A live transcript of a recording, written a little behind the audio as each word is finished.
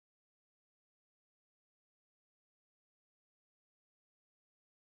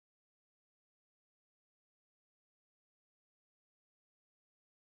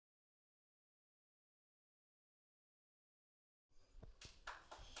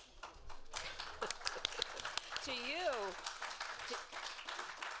to you.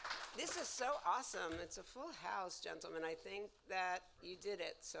 This is so awesome. It's a full house, gentlemen. I think that you did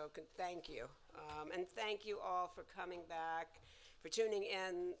it, so thank you. And thank you all for coming back, for tuning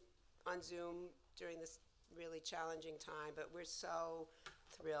in on Zoom during this really challenging time. But we're so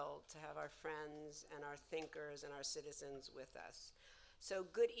thrilled to have our friends and our thinkers and our citizens with us. So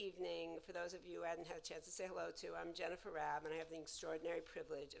good evening. For those of you who hadn't had a chance to say hello to, I'm Jennifer Raab, and I have the extraordinary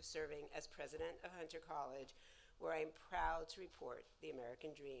privilege of serving as president of Hunter College, where I'm proud to report the American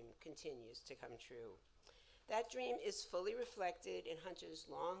dream continues to come true. That dream is fully reflected in Hunter's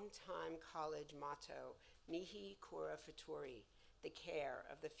longtime college motto, Mihi Cura Futuri, the care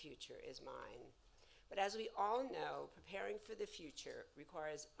of the future is mine. But as we all know, preparing for the future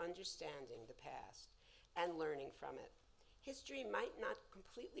requires understanding the past and learning from it. History might not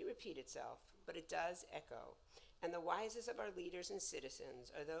completely repeat itself, but it does echo, and the wisest of our leaders and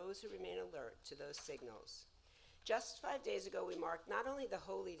citizens are those who remain alert to those signals. Just 5 days ago, we marked not only the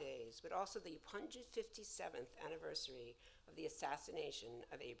holy days, but also the 157th anniversary of the assassination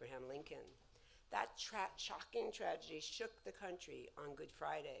of Abraham Lincoln. That shocking tragedy shook the country on Good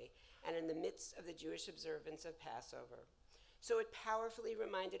Friday and in the midst of the Jewish observance of Passover. So it powerfully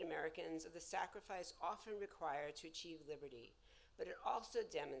reminded Americans of the sacrifice often required to achieve liberty, but it also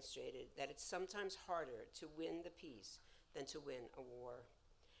demonstrated that it's sometimes harder to win the peace than to win a war.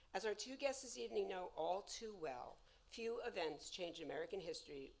 As our two guests this evening know all too well, few events changed American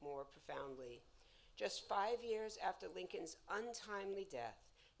history more profoundly. Just 5 years after Lincoln's untimely death,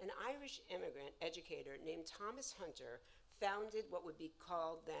 an Irish immigrant educator named Thomas Hunter founded what would be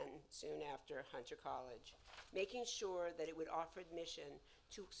called then, soon after, Hunter College, making sure that it would offer admission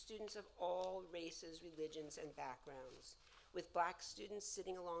to students of all races, religions, and backgrounds, with black students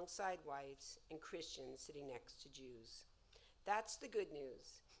sitting alongside whites and Christians sitting next to Jews. That's the good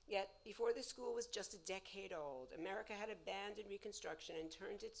news. Yet, before the school was just a decade old, America had abandoned Reconstruction and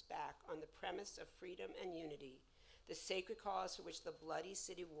turned its back on the premise of freedom and unity, the sacred cause for which the bloody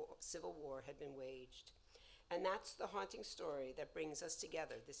Civil War had been waged. And that's the haunting story that brings us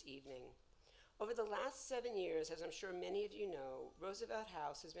together this evening. Over the last 7 years, as I'm sure many of you know, Roosevelt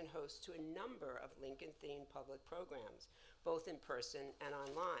House has been host to a number of Lincoln-themed public programs, both in person and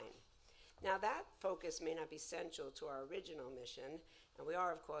online. Now, that focus may not be central to our original mission, and we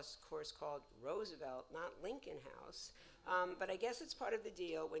are, of course called Roosevelt, not Lincoln House, but I guess it's part of the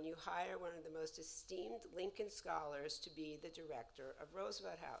deal when you hire one of the most esteemed Lincoln scholars to be the director of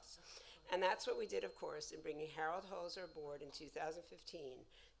Roosevelt House. And that's what we did, of course, in bringing Harold Holzer aboard in 2015,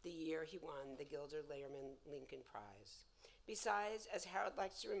 the year he won the Gilder Lehrman Lincoln Prize. Besides, as Harold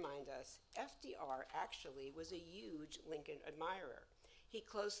likes to remind us, FDR actually was a huge Lincoln admirer. He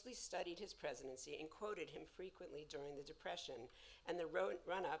closely studied his presidency and quoted him frequently during the Depression and the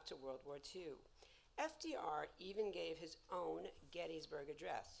run-up to World War II. FDR even gave his own Gettysburg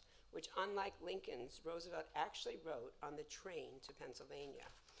Address, which, unlike Lincoln's, Roosevelt actually wrote on the train to Pennsylvania.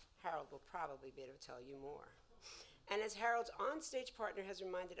 Harold will probably be able to tell you more. And as Harold's onstage partner has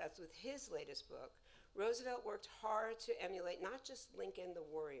reminded us with his latest book, Roosevelt worked hard to emulate not just Lincoln the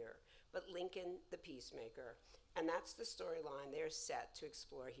warrior, but Lincoln the peacemaker. And that's the storyline they're set to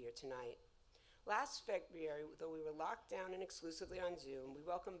explore here tonight. Last February, though we were locked down and exclusively on Zoom, we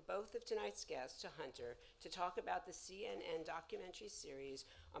welcomed both of tonight's guests to Hunter to talk about the CNN documentary series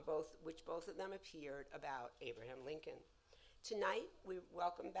on which both of them appeared about Abraham Lincoln. Tonight, we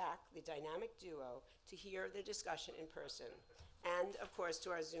welcome back the dynamic duo to hear their discussion in person. And, of course,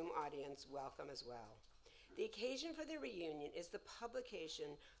 to our Zoom audience, welcome as well. The occasion for the reunion is the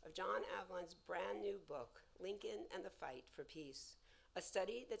publication of John Avlon's brand new book, Lincoln and the Fight for Peace, a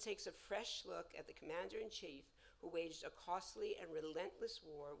study that takes a fresh look at the commander-in-chief who waged a costly and relentless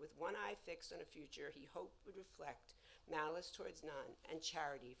war with one eye fixed on a future he hoped would reflect malice towards none and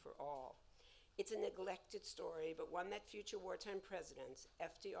charity for all. It's a neglected story, but one that future wartime presidents,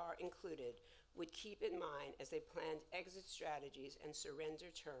 FDR included, would keep in mind as they planned exit strategies and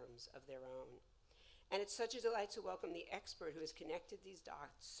surrender terms of their own. And it's such a delight to welcome the expert who has connected these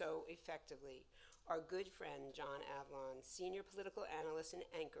dots so effectively, our good friend John Avlon, senior political analyst and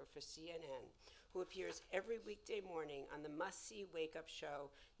anchor for CNN, who appears every weekday morning on the must-see wake-up show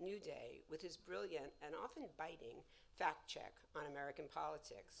New Day with his brilliant and often biting fact check on American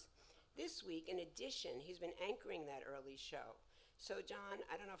politics. This week, in addition, he's been anchoring that early show. So, John,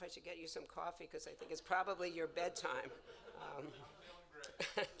 I don't know if I should get you some coffee because I think it's probably your bedtime.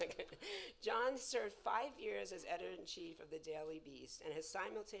 John served 5 years as editor-in-chief of the Daily Beast and has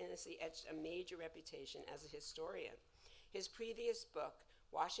simultaneously etched a major reputation as a historian. His previous book,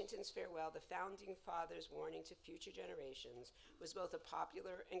 Washington's farewell, the Founding Fathers' warning to future generations, was both a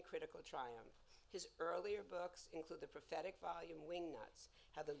popular and critical triumph. His earlier books include the prophetic volume Wingnuts,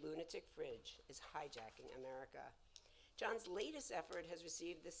 How the Lunatic Fridge is Hijacking America. John's latest effort has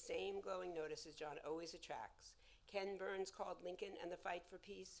received the same glowing notice as John always attracts. Ken Burns called Lincoln and the Fight for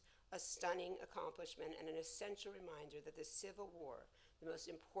Peace a stunning accomplishment and an essential reminder that the Civil War, the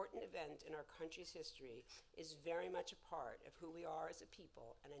most important event in our country's history, is very much a part of who we are as a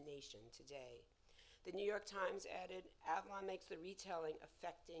people and a nation today. The New York Times added, Avlon makes the retelling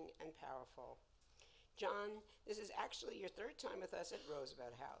affecting and powerful. John, this is actually your third time with us at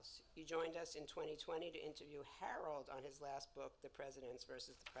Roosevelt House. You joined us in 2020 to interview Harold on his last book, The Presidents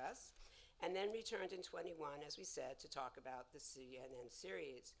versus the Press, and then returned in 21, as we said, to talk about the CNN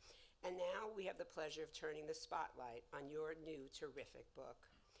series. And now we have the pleasure of turning the spotlight on your new terrific book.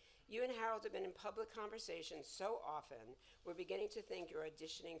 You and Harold have been in public conversation so often, we're beginning to think you're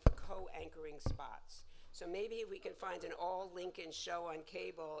auditioning for co-anchoring spots. So maybe if we can find an all-Lincoln show on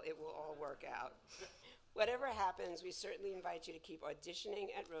cable, it will all work out. Whatever happens, we certainly invite you to keep auditioning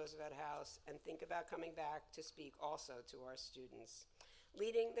at Roosevelt House and think about coming back to speak also to our students.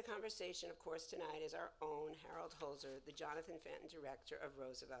 Leading the conversation, of course, tonight is our own Harold Holzer, the Jonathan Fenton director of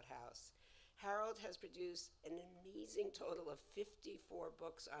Roosevelt House. Harold has produced an amazing total of 54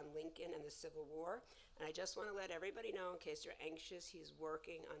 books on Lincoln and the Civil War, and I just want to let everybody know, in case you're anxious, he's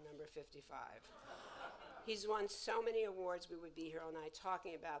working on number 55. He's won so many awards, we would be here all night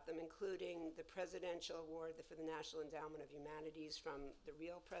talking about them, including the Presidential Award for the National Endowment of Humanities from the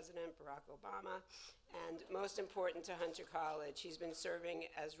real President, Barack Obama, and most important to Hunter College, he's been serving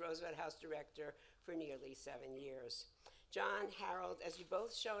as Roosevelt House Director for nearly 7 years. John, Harold, as you both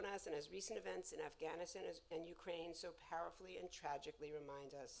shown us, and as recent events in Afghanistan and Ukraine so powerfully and tragically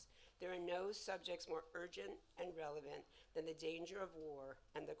remind us, there are no subjects more urgent and relevant than the danger of war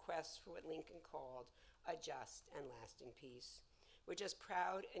and the quest for what Lincoln called a just and lasting peace. We're just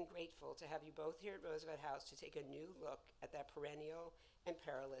proud and grateful to have you both here at Roosevelt House to take a new look at that perennial and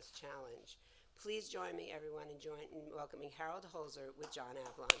perilous challenge. Please join me, everyone, in welcoming Harold Holzer with John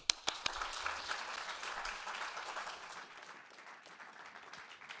Avlon.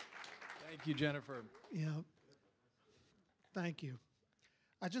 Thank you, Jennifer. Yeah, thank you.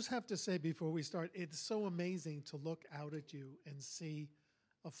 I just have to say before we start, it's so amazing to look out at you and see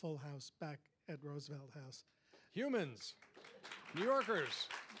a full house back at Roosevelt House. Humans, New Yorkers.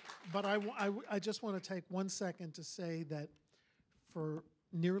 But I just want to take 1 second to say that for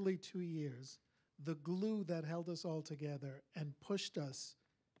nearly 2 years, the glue that held us all together and pushed us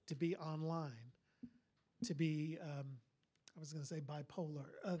to be online, to be, I was going to say bipolar,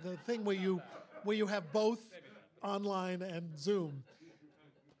 the thing where you have both online and Zoom.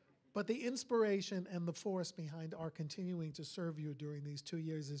 But the inspiration and the force behind our continuing to serve you during these 2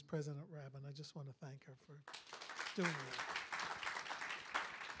 years is President Raab, and I just want to thank her for doing that.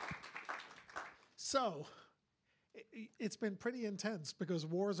 So, it's been pretty intense because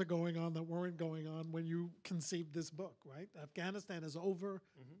wars are going on that weren't going on when you conceived this book, right? Afghanistan is over.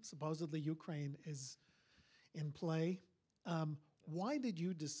 Mm-hmm. Supposedly Ukraine is in play. Why did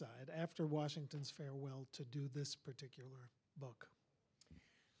you decide, after Washington's farewell, to do this particular book?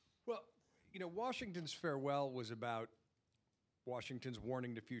 Well, Washington's farewell was about Washington's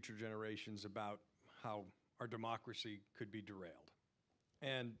warning to future generations about how our democracy could be derailed.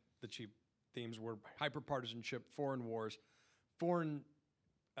 And the chief themes were hyperpartisanship, foreign wars, foreign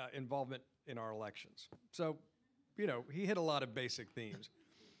involvement in our elections. So, he hit a lot of basic themes.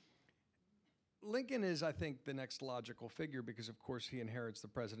 Lincoln is, I think, the next logical figure because, of course, he inherits the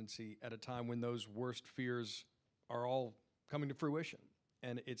presidency at a time when those worst fears are all coming to fruition.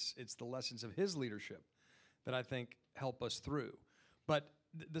 And it's the lessons of his leadership that I think help us through. But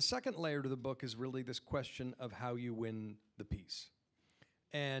the second layer to the book is really this question of how you win the peace.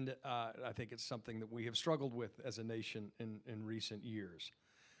 And I think it's something that we have struggled with as a nation in recent years.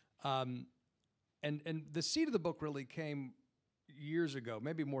 And the seed of the book really came years ago,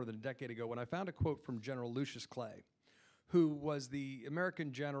 maybe more than a decade ago, when I found a quote from General Lucius Clay, who was the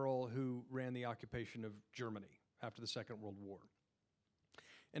American general who ran the occupation of Germany after the Second World War.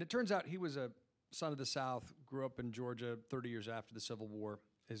 And it turns out he was a son of the South, grew up in Georgia 30 years after the Civil War.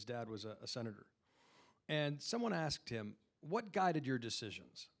 His dad was a senator. And someone asked him, what guided your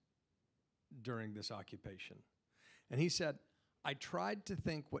decisions during this occupation? And he said, I tried to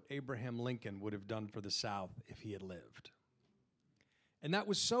think what Abraham Lincoln would have done for the South if he had lived. And that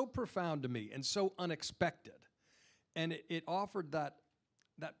was so profound to me and so unexpected. And it offered that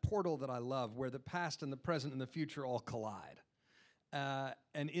portal that I love where the past and the present and the future all collide.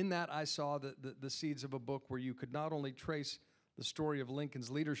 And in that, I saw the seeds of a book where you could not only trace the story of Lincoln's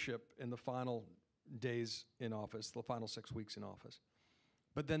leadership in the final days in office, the final 6 weeks in office,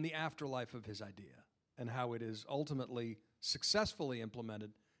 but then the afterlife of his idea and how it is ultimately successfully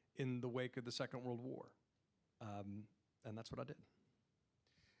implemented in the wake of the Second World War. And that's what I did.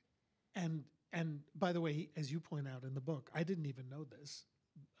 And by the way, as you point out in the book, I didn't even know this.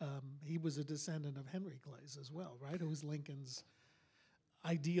 He was a descendant of Henry Clay's as well, right? Who was Lincoln's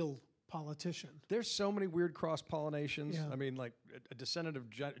ideal politician. There's so many weird cross-pollinations. Yeah. I mean, like a descendant of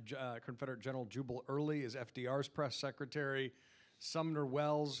Confederate General Jubal Early is FDR's press secretary. Sumner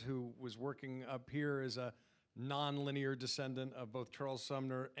Welles, who was working up here, is a non-linear descendant of both Charles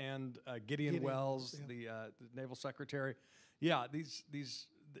Sumner and Gideon Welles, yeah. the naval secretary. Yeah, these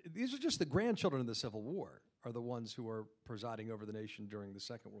are just the grandchildren of the Civil War are the ones who are presiding over the nation during the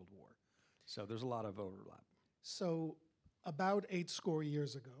Second World War. So there's a lot of overlap. So about 80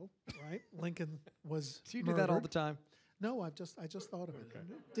 years ago, right? Lincoln was So you do that all the time? No, I just thought of it.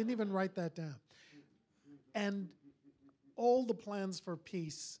 Didn't even write that down. And all the plans for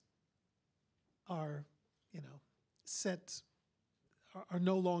peace are, are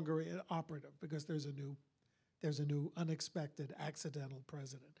no longer operative because there's a new unexpected accidental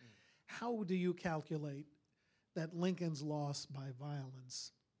president. How do you calculate that Lincoln's loss by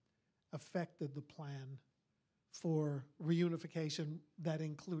violence affected the plan for reunification that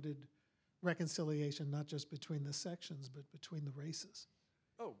included reconciliation, not just between the sections, but between the races?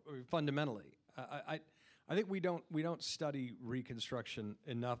 Oh, fundamentally. I think we don't study Reconstruction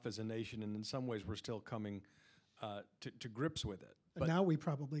enough as a nation, and in some ways we're still coming to grips with it. But now we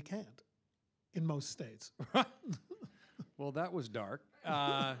probably can't in most states. Well, that was dark.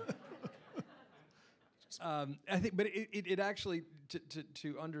 I think, but it actually,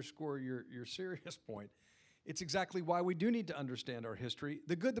 to underscore your serious point, it's exactly why we do need to understand our history,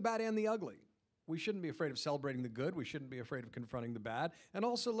 the good, the bad, and the ugly. We shouldn't be afraid of celebrating the good. We shouldn't be afraid of confronting the bad, and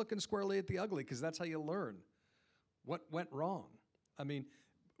also looking squarely at the ugly, because that's how you learn what went wrong. I mean,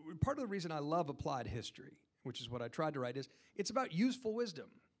 part of the reason I love applied history, which is what I tried to write, is it's about useful wisdom.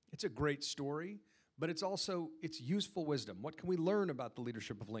 It's a great story, but it's useful wisdom. What can we learn about the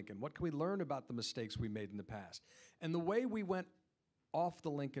leadership of Lincoln? What can we learn about the mistakes we made in the past? And the way we went off the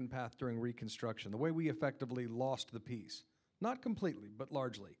Lincoln path during Reconstruction, the way we effectively lost the peace, not completely, but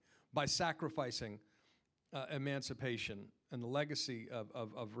largely, by sacrificing emancipation and the legacy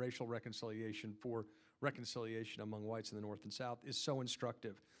of racial reconciliation for reconciliation among whites in the North and South, is so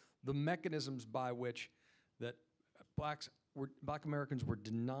instructive. The mechanisms by which that Black Americans were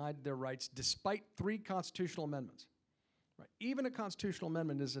denied their rights despite 3 constitutional amendments. Right? Even a constitutional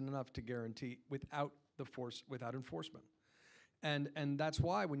amendment isn't enough to guarantee without enforcement. And that's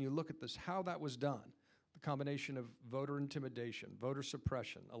why when you look at this, how that was done, the combination of voter intimidation, voter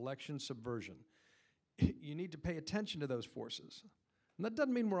suppression, election subversion, you need to pay attention to those forces. And that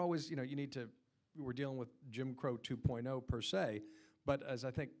doesn't mean we're always, we're dealing with Jim Crow 2.0 per se, but as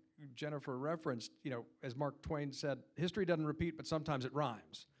I think Jennifer referenced, as Mark Twain said, history doesn't repeat, but sometimes it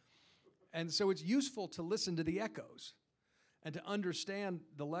rhymes. And so it's useful to listen to the echoes and to understand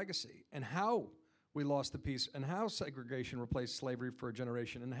the legacy and how we lost the peace and how segregation replaced slavery for a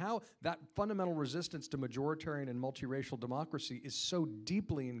generation and how that fundamental resistance to majoritarian and multiracial democracy is so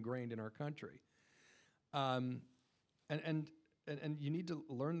deeply ingrained in our country. And you need to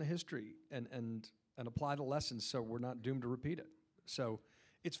learn the history and apply the lessons so we're not doomed to repeat it. So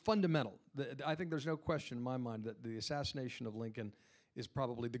it's fundamental. I think there's no question in my mind that the assassination of Lincoln is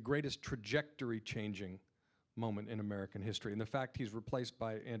probably the greatest trajectory-changing moment in American history. And the fact he's replaced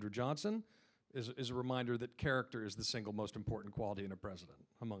by Andrew Johnson is a reminder that character is the single most important quality in a president,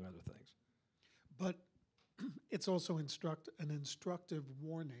 among other things. But it's also an instructive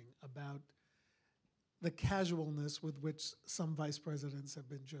warning about the casualness with which some vice presidents have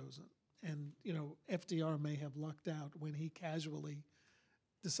been chosen. And, FDR may have lucked out when he casually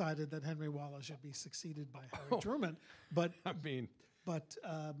decided that Henry Wallace should be succeeded by Harry Truman. But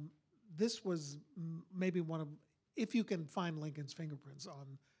this was maybe one of, if you can find Lincoln's fingerprints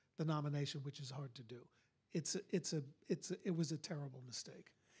on the nomination, which is hard to do, it was a terrible mistake.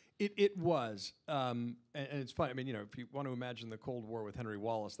 It was, and it's funny. I mean, if you want to imagine the Cold War with Henry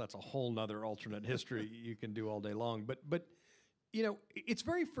Wallace, that's a whole nother alternate history you can do all day long. But it's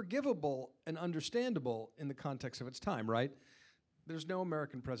very forgivable and understandable in the context of its time, right? There's no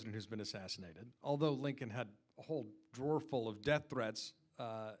American president who's been assassinated, although Lincoln had a whole drawer full of death threats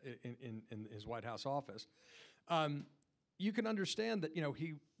in his White House office. You can understand that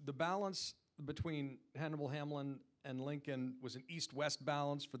the balance between Hannibal Hamlin and Lincoln was an east-west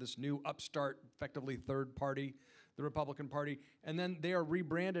balance for this new upstart, effectively third party, the Republican Party, and then they are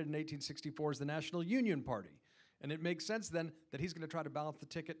rebranded in 1864 as the National Union Party. And it makes sense then that he's going to try to balance the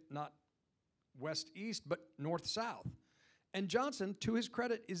ticket not west-east, but north-south. And Johnson, to his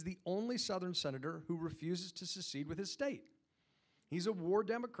credit, is the only Southern senator who refuses to secede with his state. He's a war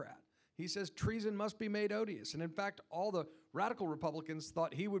Democrat. He says treason must be made odious. And in fact, all the radical Republicans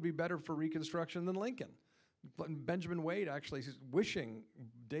thought he would be better for Reconstruction than Lincoln. Benjamin Wade actually wishing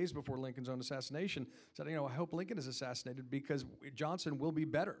days before Lincoln's own assassination said, I hope Lincoln is assassinated because Johnson will be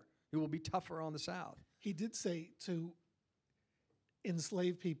better. He will be tougher on the South. He did say to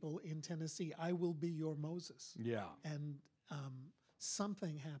enslaved people in Tennessee, I will be your Moses. Yeah. And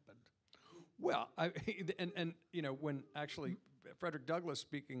something happened. Well, when actually Frederick Douglass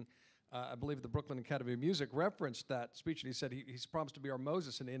speaking, I believe at the Brooklyn Academy of Music, referenced that speech, and he said he's promised to be our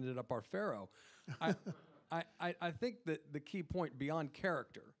Moses and ended up our Pharaoh. I think that the key point beyond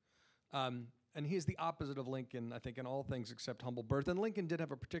character, and he is the opposite of Lincoln, I think, in all things except humble birth. And Lincoln did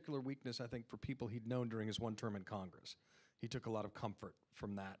have a particular weakness, I think, for people he'd known during his one term in Congress. He took a lot of comfort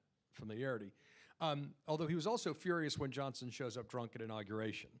from that familiarity. Although he was also furious when Johnson shows up drunk at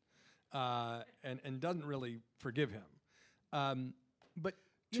inauguration and doesn't really forgive him. But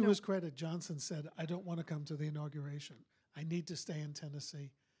to his credit, Johnson said, I don't want to come to the inauguration. I need to stay in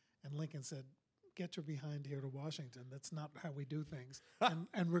Tennessee. And Lincoln said, get your behind here to Washington. That's not how we do things.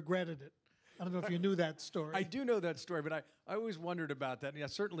 And regretted it. I don't know if you knew that story. I do know that story, but I always wondered about that. And I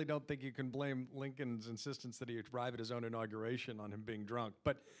certainly don't think you can blame Lincoln's insistence that he arrive at his own inauguration on him being drunk.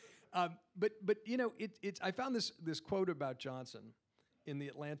 But I found this quote about Johnson in the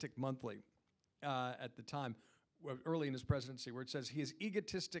Atlantic Monthly at the time, early in his presidency, where it says, he is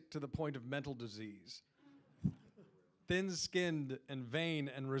egotistic to the point of mental disease, thin-skinned and vain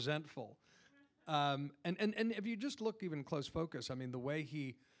and resentful. And if you just look even close focus, I mean, the way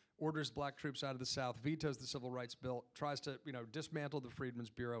he orders black troops out of the South, vetoes the Civil Rights Bill, tries to, dismantle the Freedmen's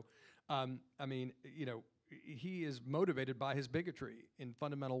Bureau. He is motivated by his bigotry in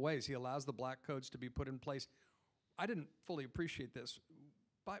fundamental ways. He allows the black codes to be put in place. I didn't fully appreciate this.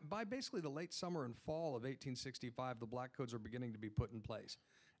 By basically the late summer and fall of 1865, the black codes are beginning to be put in place,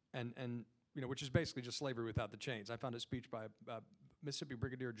 and which is basically just slavery without the chains. I found a speech by a Mississippi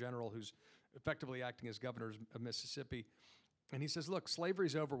Brigadier General who's effectively acting as governor of Mississippi, and he says, look,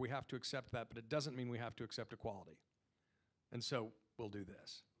 slavery's over, we have to accept that, but it doesn't mean we have to accept equality. And so we'll do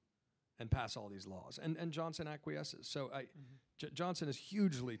this and pass all these laws. And Johnson acquiesces. So Johnson is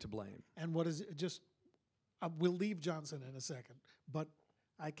hugely to blame. And what is it, just, we'll leave Johnson in a second, but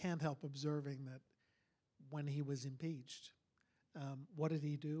I can't help observing that when he was impeached, what did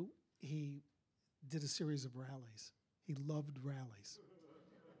he do? He did a series of rallies. He loved rallies.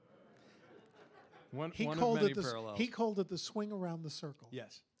 One of many parallels. He called it the swing around the circle.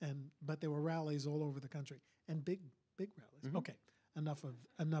 Yes. But there were rallies all over the country, and big rallies. Mm-hmm. Okay, enough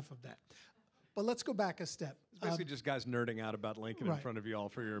of that. But let's go back a step. It's basically just guys nerding out about Lincoln in front of you all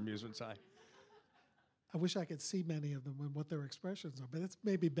for your amusement's eye. I wish I could see many of them and what their expressions are, but it's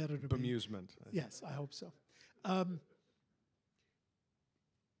maybe better to Bemusement. Yes, I hope so.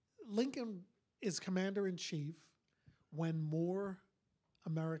 Lincoln is commander-in-chief when more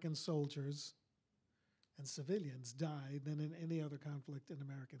American soldiers and civilians die than in any other conflict in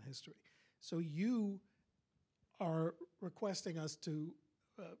American history. So you are requesting us to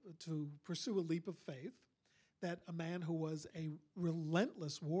pursue a leap of faith that a man who was a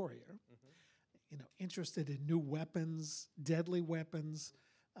relentless warrior, interested in new weapons, deadly weapons,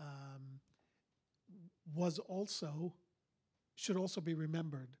 should also be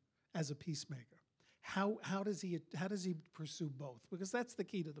remembered as a peacemaker. How does he pursue both? Because that's the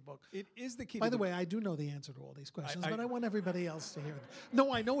key to the book. It is the key. By the way, I do know the answer to all these questions, but I want everybody else to hear it.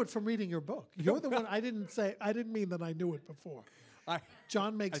 No, I know it from reading your book. You're the one. I didn't mean that I knew it before.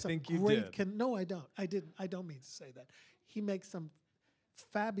 John makes some great. No, I don't. I didn't. I don't mean to say that. He makes some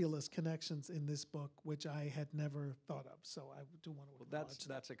fabulous connections in this book, which I had never thought of. So I do want to acknowledge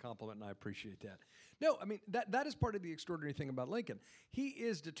that's a compliment, and I appreciate that. No, I mean, that is part of the extraordinary thing about Lincoln. He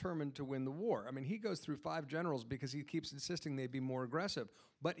is determined to win the war. I mean, he goes through 5 generals because he keeps insisting they be more aggressive.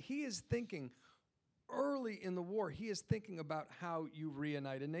 But he is thinking, early in the war, he is thinking about how you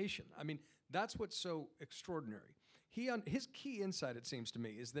reunite a nation. I mean, that's what's so extraordinary. His key insight, it seems to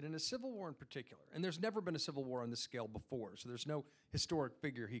me, is that in a civil war in particular, and there's never been a civil war on this scale before, so there's no historic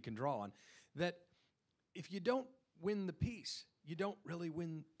figure he can draw on, that if you don't win the peace, you don't really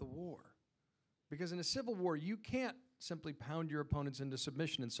win the war. Because in a civil war, you can't simply pound your opponents into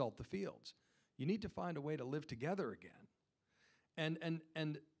submission and salt the fields. You need to find a way to live together again.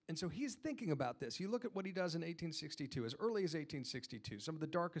 And so he's thinking about this. You look at what he does in 1862, as early as 1862, some of the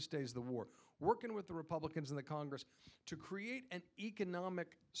darkest days of the war, working with the Republicans in the Congress to create an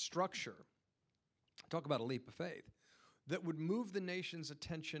economic structure talk about a leap of faith, that would move the nation's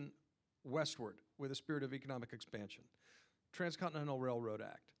attention westward with a spirit of economic expansion. Transcontinental Railroad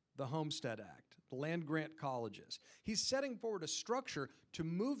Act, the Homestead Act, the land grant colleges. He's setting forward a structure to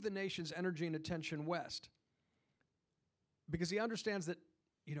move the nation's energy and attention west because he understands that,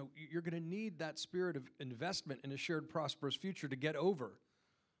 you know, you're going to need that spirit of investment in a shared prosperous future to get over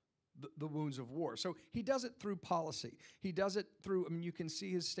the wounds of war. So he does it through policy. He does it through, I mean, you can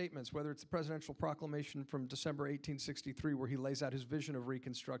see his statements, whether it's the presidential proclamation from December 1863, where he lays out his vision of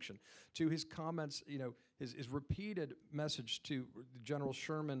Reconstruction, to his comments, you know, his repeated message to General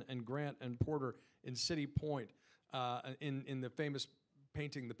Sherman and Grant and Porter in City Point, in the famous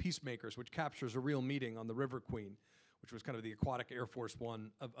painting, The Peacemakers, which captures a real meeting on the River Queen, which was kind of the aquatic Air Force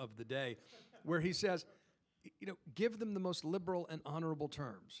One of the day, where he says, you know, give them the most liberal and honorable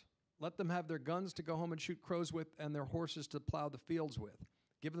terms. Let them have their guns to go home and shoot crows with and their horses to plow the fields with.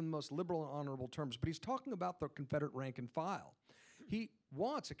 Give them the most liberal and honorable terms. But he's talking about the Confederate rank and file. He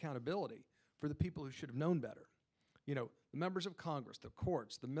wants accountability for the people who should have known better. You know, the members of Congress, the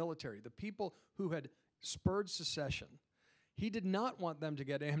courts, the military, the people who had spurred secession. He did not want them to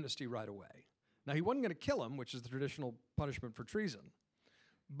get amnesty right away. Now, he wasn't going to kill them, which is the traditional punishment for treason.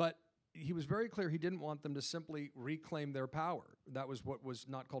 But he was very clear he didn't want them to simply reclaim their power. That was what was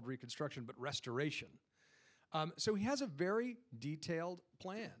not called Reconstruction, but restoration. So he has a very detailed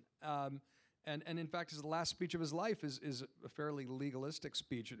plan. And in fact, his last speech of his life is a fairly legalistic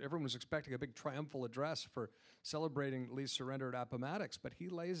speech. Everyone was expecting a big triumphal address for celebrating Lee's surrender at Appomattox, but he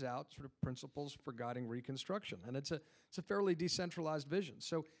lays out sort of principles for guiding Reconstruction. And it's a fairly decentralized vision.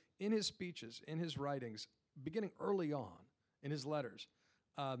 So in his speeches, in his writings, beginning early on, in his letters,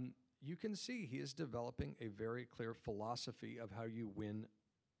 you can see he is developing a very clear philosophy of how you win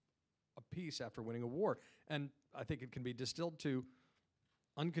a peace after winning a war. And I think it can be distilled to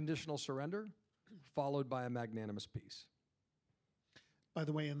unconditional surrender followed by a magnanimous peace. By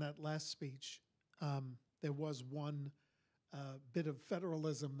the way, in that last speech, there was one bit of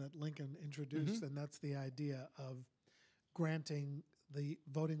federalism that Lincoln introduced, and that's the idea of granting the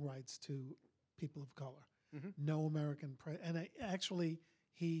voting rights to people of color. No American and actually,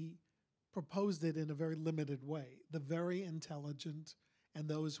 he proposed it in a very limited way. The very intelligent and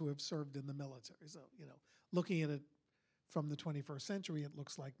those who have served in the military. So, you know, looking at it from the 21st century, it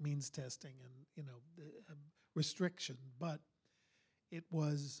looks like means testing and, you know, restriction. But it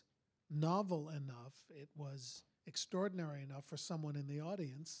was novel enough, it was extraordinary enough for someone in the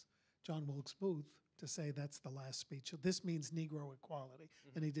audience, John Wilkes Booth, to say that's the last speech. This means Negro equality.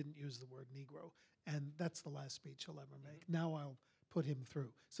 And he didn't use the word Negro. And that's the last speech he'll ever make. Now I'll put him through.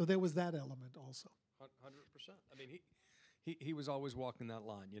 So there was that element also. 100%. I mean, he was always walking that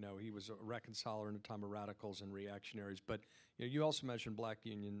line. You know, he was a reconciler in a time of radicals and reactionaries. But you know, you also mentioned black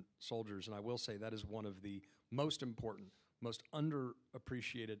Union soldiers, and I will say that is one of the most important, most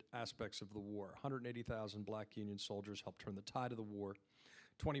underappreciated aspects of the war. 180,000 black Union soldiers helped turn the tide of the war.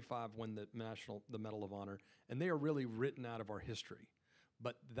 25 won the Medal of Honor, and they are really written out of our history.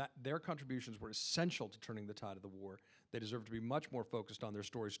 But their contributions were essential to turning the tide of the war. They deserve to be much more focused on their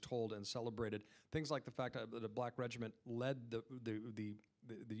stories told and celebrated. Things like the fact that a black regiment led the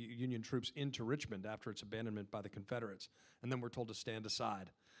Union troops into Richmond after its abandonment by the Confederates, and then were told to stand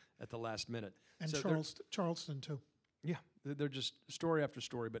aside at the last minute. And so Charleston too. Yeah, they're just story after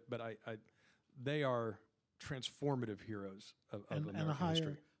story, but they are transformative heroes of American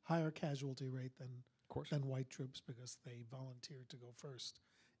history. Higher casualty rate than course. Than white troops because they volunteered to go first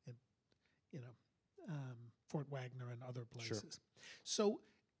in, you know, Fort Wagner and other places. Sure. So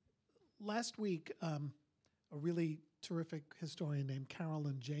last week, a really terrific historian named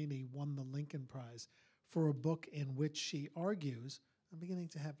Carolyn Janey won the Lincoln Prize for a book in which she argues, I'm beginning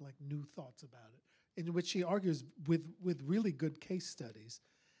to have like new thoughts about it, in which she argues with really good case studies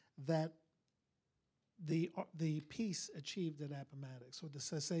that the peace achieved at Appomattox, or the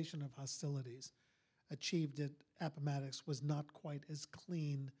cessation of hostilities achieved at Appomattox, was not quite as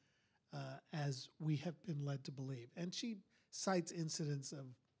clean as we have been led to believe. And she cites incidents of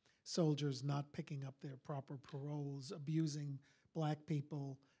soldiers not picking up their proper paroles, abusing black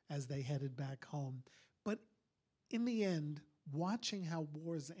people as they headed back home. But in the end, watching how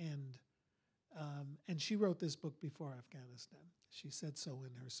wars end, and she wrote this book before Afghanistan. She said so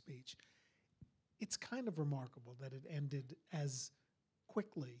in her speech. It's kind of remarkable that it ended as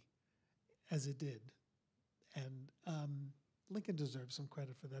quickly as it did. And Lincoln deserves some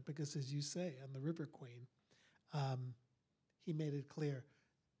credit for that because, as you say, on the River Queen, he made it clear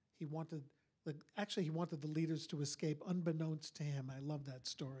he wanted the leaders to escape unbeknownst to him. I love that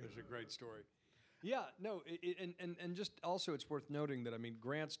story. It's a great story. Yeah, no, and just also it's worth noting that, I mean,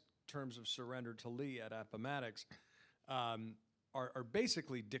 Grant's terms of surrender to Lee at Appomattox are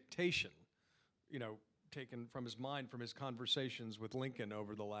basically dictation, taken from his mind from his conversations with Lincoln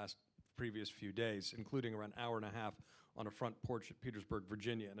over the last previous few days, including around an hour and a half on a front porch at Petersburg,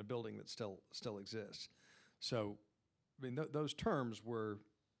 Virginia, in a building that still exists. So, I mean, those terms were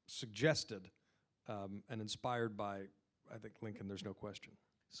suggested and inspired by, I think, Lincoln. There's no question.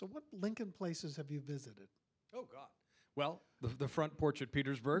 So what Lincoln places have you visited? Oh, God. Well, the front porch at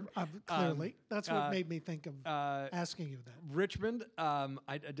Petersburg. Clearly. That's what made me think of asking you that. Richmond.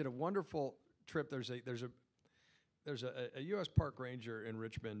 I did a wonderful trip. There's a U.S. Park Ranger in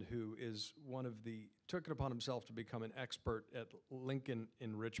Richmond who is took it upon himself to become an expert at Lincoln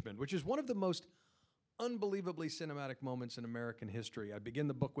in Richmond, which is one of the most unbelievably cinematic moments in American history. I begin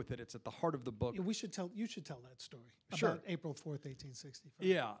the book with it. It's at the heart of the book. Yeah, you should tell that story Sure. about April 4th, 1865.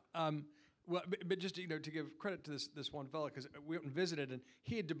 Yeah. Well, but just to give credit to this one fellow, because we went and visited, and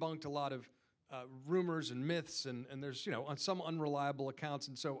he had debunked a lot of rumors and myths, and there's on some unreliable accounts.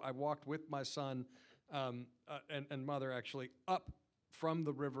 And so I walked with my son and mother actually up from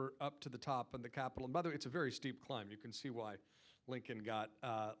the river up to the top in the Capitol. And by the way, it's a very steep climb. You can see why Lincoln got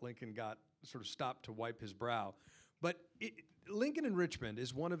sort of stopped to wipe his brow. But Lincoln in Richmond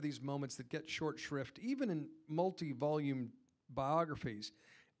is one of these moments that get short shrift, even in multi-volume biographies.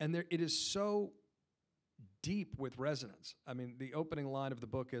 And it is so deep with resonance. I mean, the opening line of the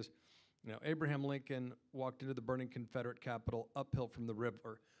book is, Abraham Lincoln walked into the burning Confederate capital uphill from the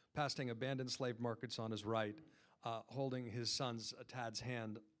river, passing abandoned slave markets on his right, holding his son's Tad's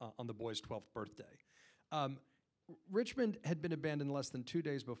hand on the boy's 12th birthday. Richmond had been abandoned less than 2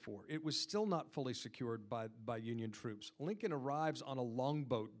 days before. It was still not fully secured by Union troops. Lincoln arrives on a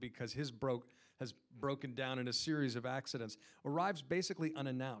longboat because his has broken down in a series of accidents, arrives basically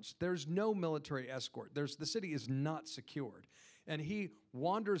unannounced. There's no military escort. The city is not secured. And he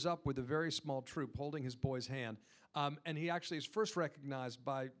wanders up with a very small troop holding his boy's hand, and he actually is first recognized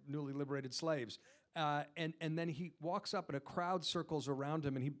by newly liberated slaves. And then he walks up and a crowd circles around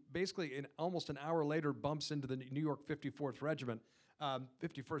him, and he basically, almost an hour later, bumps into the New York 51st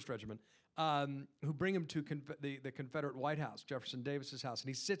Regiment, who bring him to the Confederate White House, Jefferson Davis's house. And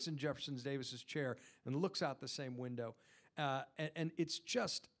he sits in Jefferson Davis's chair and looks out the same window. And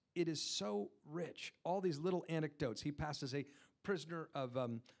it is so rich. All these little anecdotes. He passes a prisoner of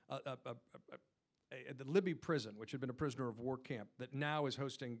the Libby prison, which had been a prisoner of war camp, that now is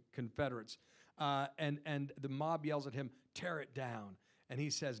hosting Confederates. And the mob yells at him, "Tear it down." And he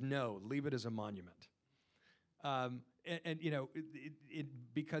says, "No, leave it as a monument."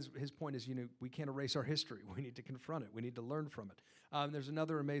 Because his point is, we can't erase our history. We need to confront it. We need to learn from it. There's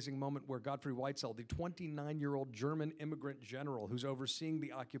another amazing moment where Godfrey Weitzel, the 29-year-old German immigrant general who's overseeing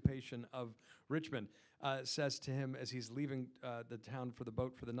the occupation of Richmond, says to him as he's leaving the town for the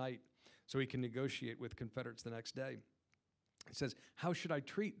boat for the night so he can negotiate with Confederates the next day. He says, "How should I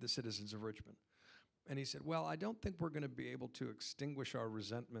treat the citizens of Richmond?" And he said, "Well, I don't think we're going to be able to extinguish our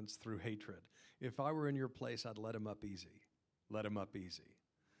resentments through hatred. If I were in your place, I'd let him up easy. Let him up easy."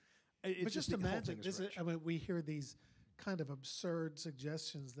 But just imagine, we hear these kind of absurd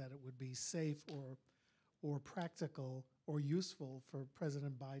suggestions that it would be safe or practical or useful for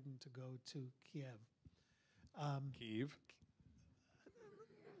President Biden to go to Kiev. Kiev?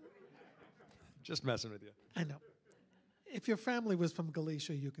 Just messing with you. I know. If your family was from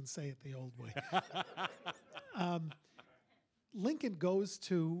Galicia, you can say it the old way. Lincoln goes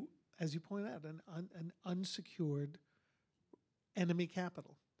to, as you point out, an unsecured enemy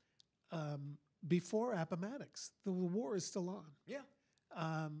capital. Before Appomattox, the war is still on. Yeah.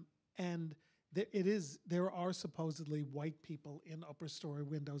 And there are supposedly white people in upper story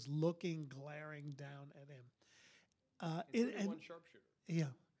windows glaring down at him. One sharpshooter.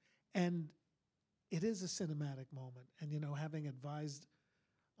 Yeah. And it is a cinematic moment. And, having advised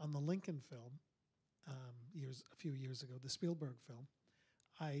on the Lincoln film a few years ago, the Spielberg film,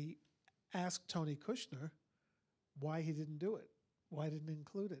 I asked Tony Kushner why he didn't do it, why didn't he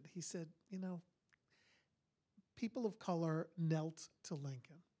include it. He said, people of color knelt to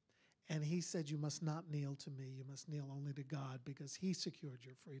Lincoln. And he said, "You must not kneel to me. You must kneel only to God because he secured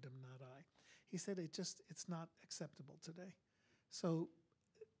your freedom, not I." He said, it's not acceptable today. So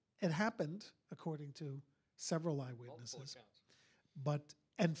it happened, according to several eyewitnesses. But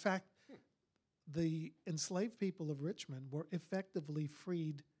in fact, the enslaved people of Richmond were effectively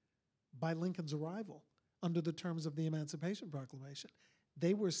freed by Lincoln's arrival under the terms of the Emancipation Proclamation.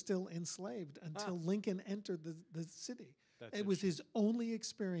 They were still enslaved until Lincoln entered the city. It was his only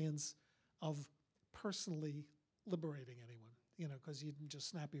experience of personally liberating anyone, because you didn't just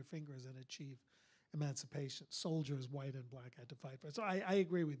snap your fingers and achieve emancipation. Soldiers, white and black, had to fight for it. So I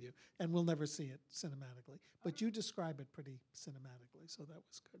agree with you, and we'll never see it cinematically. But you describe it pretty cinematically, so that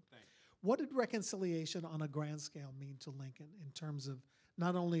was good. Thanks. What did reconciliation on a grand scale mean to Lincoln in terms of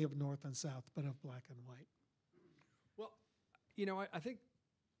not only of North and South, but of black and white? Well, you know, I think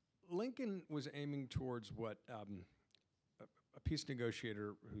Lincoln was aiming towards what a peace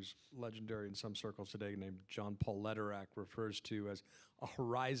negotiator who's legendary in some circles today named John Paul Lederach refers to as a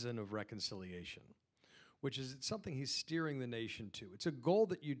horizon of reconciliation, which is something he's steering the nation to. It's a goal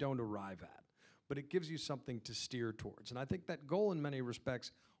that you don't arrive at, but it gives you something to steer towards. And I think that goal in many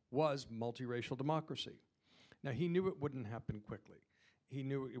respects was multiracial democracy. Now, he knew it wouldn't happen quickly. He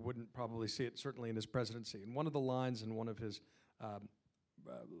knew it wouldn't probably see it, certainly in his presidency. And one of the lines in one of his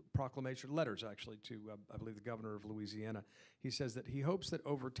proclamation letters, actually, to, I believe, the governor of Louisiana, he says that he hopes that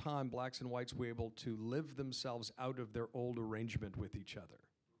over time, blacks and whites will be able to live themselves out of their old arrangement with each other.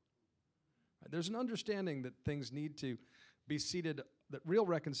 There's an understanding that things need to be seated, that real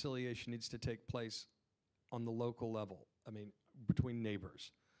reconciliation needs to take place on the local level, I mean, between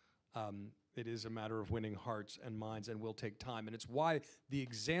neighbors. It is a matter of winning hearts and minds and will take time. And it's why the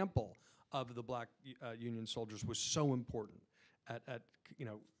example of the black Union soldiers was so important at you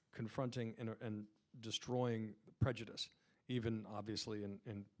know, confronting and destroying prejudice, even obviously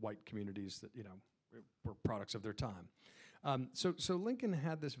in white communities that, you know, were products of their time. So Lincoln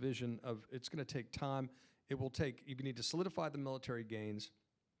had this vision of it's going to take time. It will take, you need to solidify the military gains.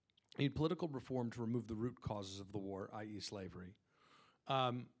 You need political reform to remove the root causes of the war, i.e. slavery.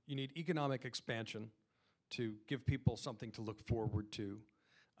 You need economic expansion to give people something to look forward to.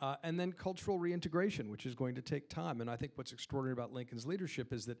 And then cultural reintegration, which is going to take time. And I think what's extraordinary about Lincoln's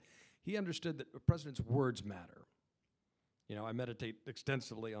leadership is that he understood that a president's words matter. You know, I meditate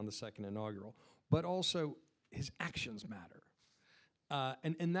extensively on the second inaugural, but also his actions matter.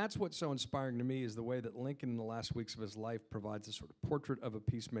 And that's what's so inspiring to me is the way that Lincoln in the last weeks of his life provides a sort of portrait of a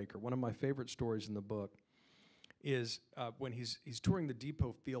peacemaker. One of my favorite stories in the book is when he's touring the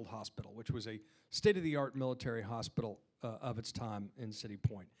Depot Field Hospital, which was a state-of-the-art military hospital of its time in City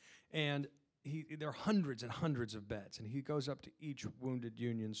Point. And there are hundreds and hundreds of beds, and he goes up to each wounded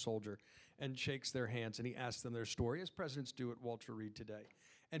Union soldier and shakes their hands, and he asks them their story, as presidents do at Walter Reed today.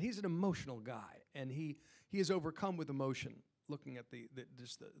 And he's an emotional guy, and he is overcome with emotion, looking at the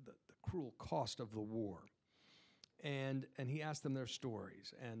cruel cost of the war. And he asks them their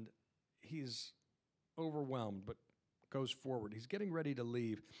stories, and he's overwhelmed, but goes forward. He's getting ready to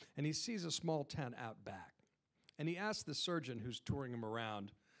leave, and he sees a small tent out back. And he asks the surgeon who's touring him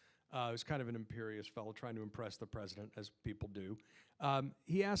around, who's kind of an imperious fellow trying to impress the president, as people do.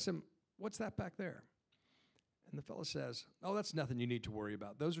 He asks him, "What's that back there?" And the fellow says, "Oh, that's nothing you need to worry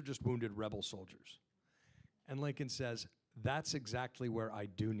about. Those are just wounded rebel soldiers." And Lincoln says, "That's exactly where I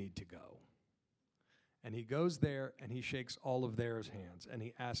do need to go." And he goes there, and he shakes all of their hands, and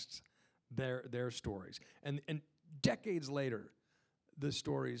he asks their stories. And decades later, the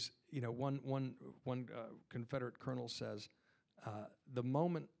stories, you know, one Confederate colonel says, the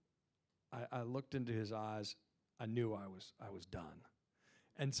moment I looked into his eyes, I knew I was done.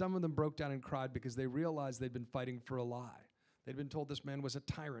 And some of them broke down and cried because they realized they'd been fighting for a lie. They'd been told this man was a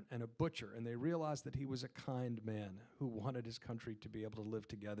tyrant and a butcher, and they realized that he was a kind man who wanted his country to be able to live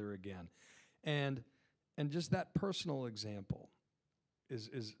together again. And just that personal example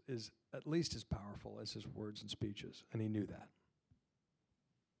is at least as powerful as his words and speeches, and he knew that.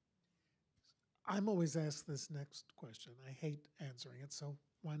 I'm always asked this next question. I hate answering it, so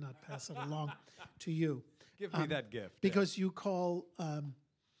why not pass it along to you? Give me that gift. Because you call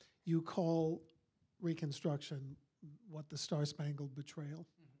Reconstruction what, the Star-Spangled Betrayal?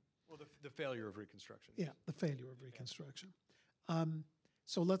 Mm-hmm. Well, the failure of Reconstruction. Yeah, the failure of Reconstruction.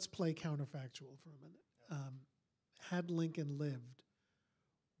 So let's play counterfactual for a minute. Had Lincoln lived,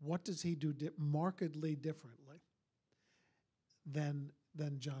 what does he do markedly differently than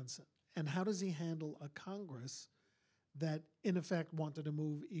Johnson? And how does he handle a Congress that, in effect, wanted to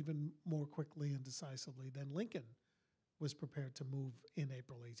move even more quickly and decisively than Lincoln was prepared to move in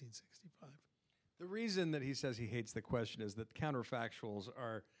April 1865? The reason that he says he hates the question is that counterfactuals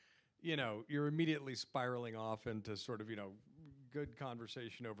are, you know, you're immediately spiraling off into sort of, you know, good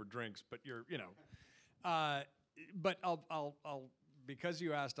conversation over drinks, but you're, you know, but I'll because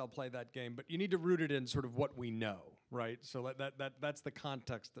you asked, I'll play that game. But you need to root it in sort of what we know, right? So that's the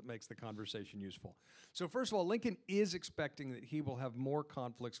context that makes the conversation useful. So first of all, Lincoln is expecting that he will have more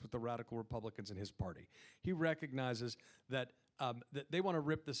conflicts with the radical Republicans in his party. He recognizes that that they want to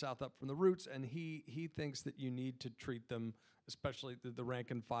rip the South up from the roots, and he thinks that you need to treat them, especially the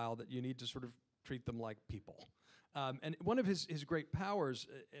rank and file, that you need to sort of treat them like people. And one of his great powers,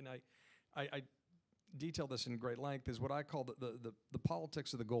 and I detail this in great length, is what I call the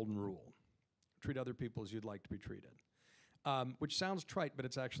politics of the golden rule. Treat other people as you'd like to be treated. Which sounds trite, but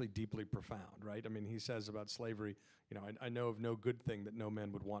it's actually deeply profound, right? I mean, he says about slavery, you know, I know of no good thing that no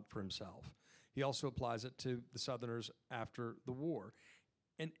man would want for himself. He also applies it to the Southerners after the war.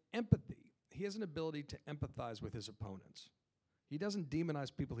 And empathy, he has an ability to empathize with his opponents. He doesn't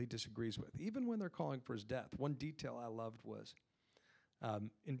demonize people he disagrees with, even when they're calling for his death. One detail I loved was,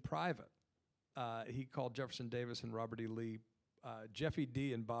 in private, he called Jefferson Davis and Robert E. Lee Jeffy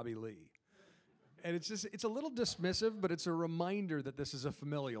D. and Bobby Lee. And it's a little dismissive, but it's a reminder that this is a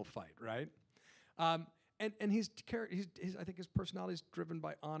familial fight, right? And I think his personality is driven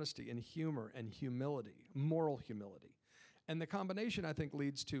by honesty and humor and humility, moral humility. And the combination, I think,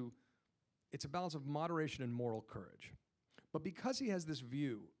 leads to, it's a balance of moderation and moral courage. But because he has this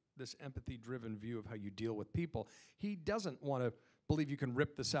view, this empathy-driven view of how you deal with people, he doesn't want to believe you can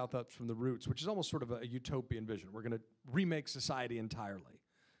rip the South up from the roots, which is almost sort of a utopian vision. We're going to remake society entirely.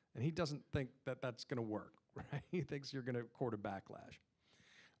 And he doesn't think that that's going to work, right? He thinks you're going to court a backlash.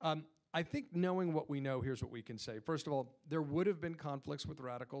 I think knowing what we know, here's what we can say. First of all, there would have been conflicts with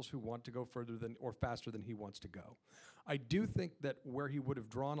radicals who want to go further than or faster than he wants to go. I do think that where he would have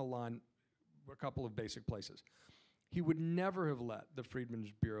drawn a line, a couple of basic places. He would never have let the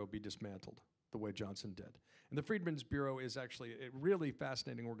Freedmen's Bureau be dismantled the way Johnson did. And the Freedmen's Bureau is actually a really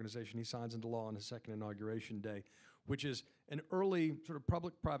fascinating organization. He signs into law on his second inauguration day, which is an early sort of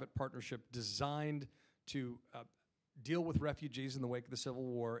public-private partnership designed to deal with refugees in the wake of the Civil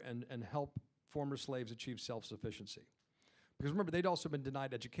War and help former slaves achieve self-sufficiency. Because remember, they'd also been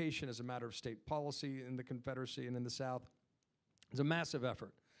denied education as a matter of state policy in the Confederacy and in the South. It was a massive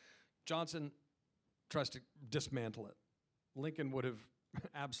effort. Johnson tries to dismantle it. Lincoln would have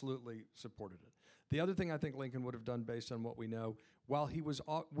absolutely supported it. The other thing I think Lincoln would have done based on what we know, while he was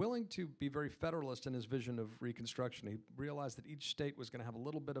willing to be very federalist in his vision of Reconstruction, he realized that each state was going to have a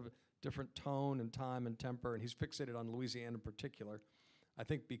little bit of a different tone and time and temper, and he's fixated on Louisiana in particular, I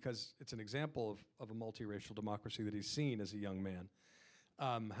think because it's an example of a multiracial democracy that he's seen as a young man,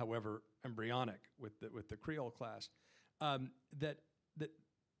 however embryonic with the Creole class, the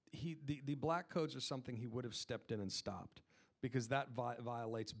black codes are something he would have stepped in and stopped, because that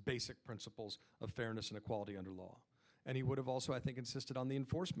violates basic principles of fairness and equality under law. And he would have also, I think, insisted on the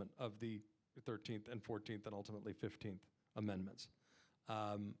enforcement of the 13th and 14th and ultimately 15th Amendments.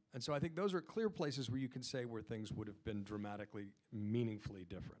 And so I think those are clear places where you can say where things would have been dramatically, meaningfully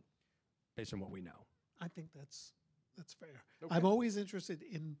different, based on what we know. I think that's fair. Okay. I'm always interested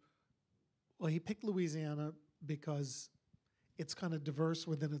in, well, he picked Louisiana because it's kind of diverse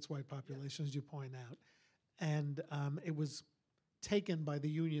within its white population, as you point out. And it was taken by the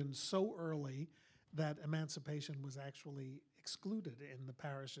Union so early that emancipation was actually excluded in the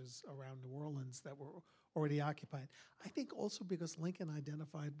parishes around New Orleans that were already occupied. I think also because Lincoln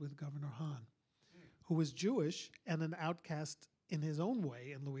identified with Governor Hahn, who was Jewish and an outcast in his own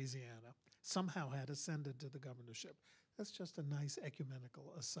way in Louisiana, somehow had ascended to the governorship. That's just a nice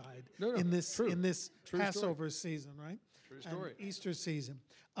ecumenical aside in this True Passover story. season, right? True story. And Easter season.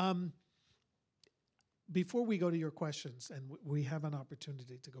 Before we go to your questions, and we have an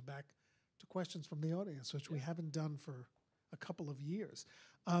opportunity to go back to questions from the audience, which we haven't done for a couple of years.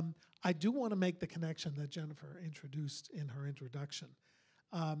 I do want to make the connection that Jennifer introduced in her introduction,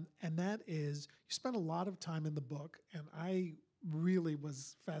 and that is you spent a lot of time in the book, and I really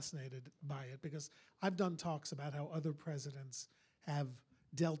was fascinated by it because I've done talks about how other presidents have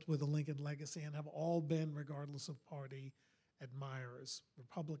dealt with the Lincoln legacy and have all been, regardless of party, admirers,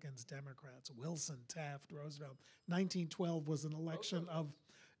 Republicans, Democrats, Wilson, Taft, Roosevelt. 1912 was an election of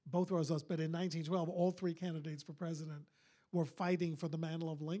both Roosevelts, but in 1912, all three candidates for president were fighting for the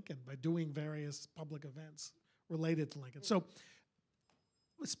mantle of Lincoln by doing various public events related to Lincoln. So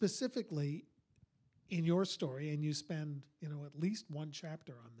specifically in your story, and you spend at least one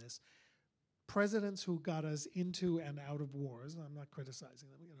chapter on this, presidents who got us into and out of wars, I'm not criticizing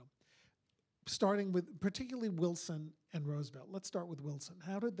them, starting with particularly Wilson and Roosevelt. Let's start with Wilson.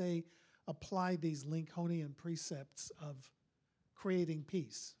 How did they apply these Lincolnian precepts of creating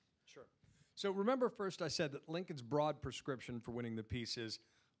peace? Sure. So remember first I said that Lincoln's broad prescription for winning the peace is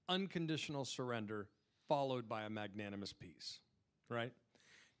unconditional surrender followed by a magnanimous peace, right?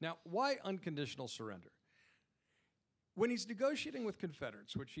 Now, why unconditional surrender? When he's negotiating with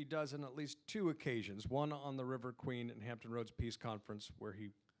Confederates, which he does on at least two occasions, one on the River Queen and Hampton Roads Peace Conference where he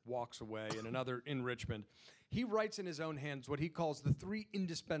walks away, and another in Richmond, he writes in his own hands what he calls the three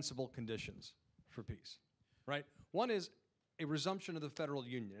indispensable conditions for peace, right? One is a resumption of the federal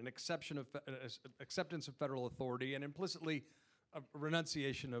union, an acceptance of federal authority, and implicitly a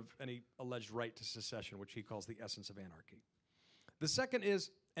renunciation of any alleged right to secession, which he calls the essence of anarchy. The second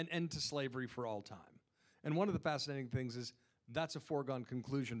is an end to slavery for all time. And one of the fascinating things is that's a foregone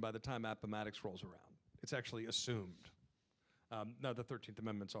conclusion by the time Appomattox rolls around. It's actually assumed. Now, the 13th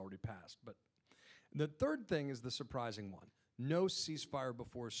Amendment's already passed. But the third thing is the surprising one. No ceasefire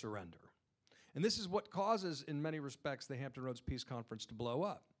before surrender. And this is what causes, in many respects, the Hampton Roads Peace Conference to blow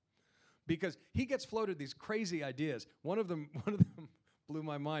up. Because he gets floated these crazy ideas. One of them blew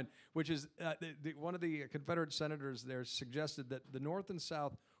my mind, which is one of the Confederate senators there suggested that the North and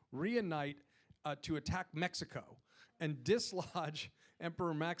South reunite to attack Mexico and dislodge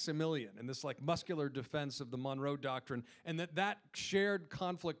Emperor Maximilian in this like muscular defense of the Monroe Doctrine, and that shared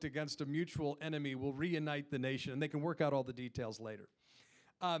conflict against a mutual enemy will reunite the nation, and they can work out all the details later.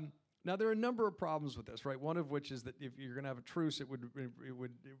 Now, there are a number of problems with this, right? One of which is that if you're going to have a truce, it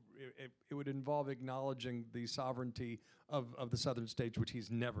would involve acknowledging the sovereignty of the southern states, which he's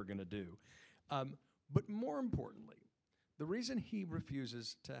never going to do. But more importantly, the reason he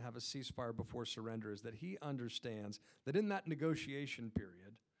refuses to have a ceasefire before surrender is that he understands that in that negotiation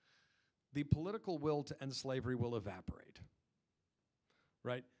period, the political will to end slavery will evaporate,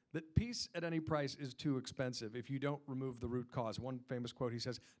 right? That peace at any price is too expensive if you don't remove the root cause. One famous quote, he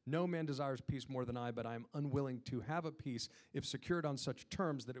says, "No man desires peace more than I, but I am unwilling to have a peace if secured on such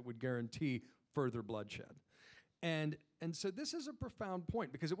terms that it would guarantee further bloodshed." And so this is a profound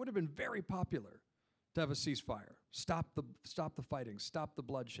point, because it would have been very popular to have a ceasefire, stop the fighting, stop the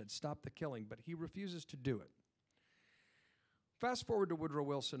bloodshed, stop the killing, but he refuses to do it. Fast forward to Woodrow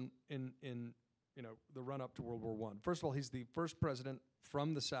Wilson in the run-up to World War I. First of all, he's the first president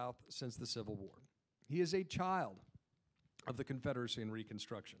from the South since the Civil War. He is a child of the Confederacy and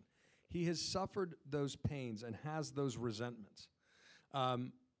Reconstruction. He has suffered those pains and has those resentments.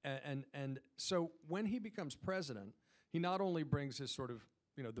 And so when he becomes president, he not only brings his sort of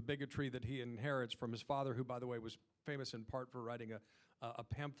the bigotry that he inherits from his father, who, by the way, was famous in part for writing a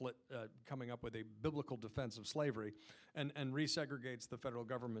pamphlet coming up with a biblical defense of slavery and resegregates the federal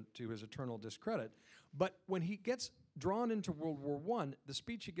government to his eternal discredit. But when he gets drawn into World War I, the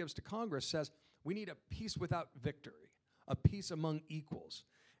speech he gives to Congress says, we need a peace without victory, a peace among equals.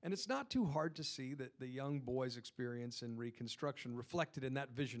 And it's not too hard to see that the young boy's experience in Reconstruction reflected in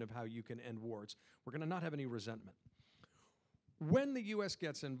that vision of how you can end wars. We're going to not have any resentment. When the U.S.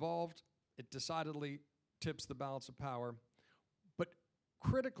 gets involved, it decidedly tips the balance of power. But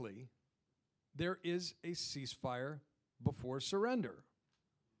critically, there is a ceasefire before surrender,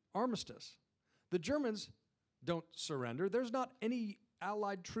 armistice. The Germans don't surrender. There's not any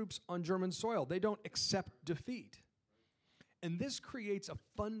Allied troops on German soil. They don't accept defeat. And this creates a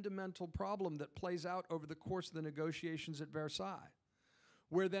fundamental problem that plays out over the course of the negotiations at Versailles,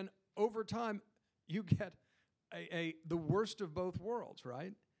 where then over time you get the worst of both worlds,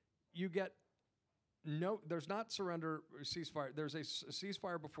 right? You get there's not surrender or ceasefire. There's a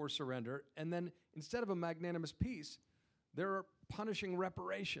ceasefire before surrender, and then instead of a magnanimous peace, there are punishing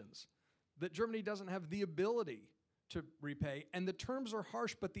reparations that Germany doesn't have the ability to repay, and the terms are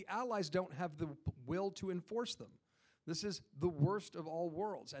harsh, but the Allies don't have the will to enforce them. This is the worst of all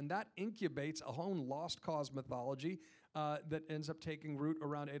worlds, and that incubates a whole lost cause mythology that ends up taking root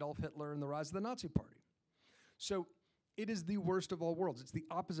around Adolf Hitler and the rise of the Nazi Party. So it is the worst of all worlds. It's the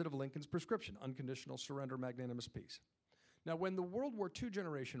opposite of Lincoln's prescription, unconditional surrender, magnanimous peace. Now, when the World War II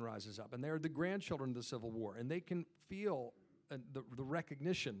generation rises up, and they are the grandchildren of the Civil War, and they can feel the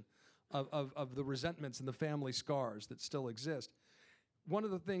recognition of the resentments and the family scars that still exist, one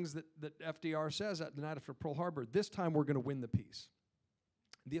of the things that FDR says at the night after Pearl Harbor, this time we're going to win the peace.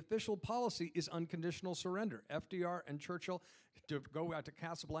 The official policy is unconditional surrender. FDR and Churchill go out to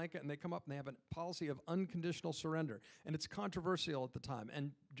Casablanca, and they come up and they have a policy of unconditional surrender. And it's controversial at the time.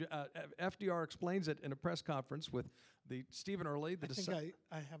 And FDR explains it in a press conference with the Stephen Early.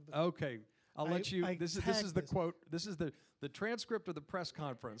 I have the... Okay. I'll let you... This is the quote. This is the transcript of the press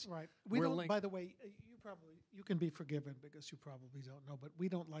conference. Right. We don't, by the way, you can be forgiven because you probably don't know, but we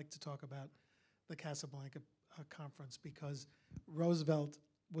don't like to talk about the Casablanca conference because Roosevelt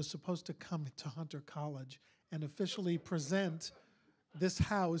was supposed to come to Hunter College and officially present this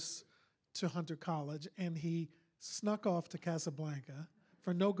house to Hunter College, and he snuck off to Casablanca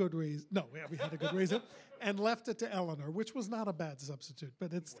for no good reason. No, we had a good reason, and left it to Eleanor, which was not a bad substitute,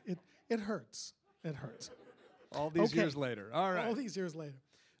 but it hurts. It hurts. All these years later. All right. All these years later.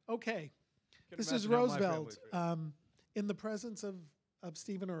 Okay. This is Roosevelt in the presence of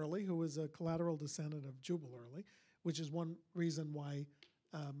Stephen Early, who was a collateral descendant of Jubal Early, which is one reason why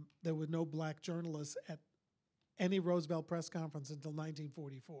there were no black journalists at any Roosevelt press conference until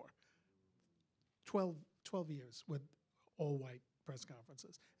 1944. 12 years with all-white press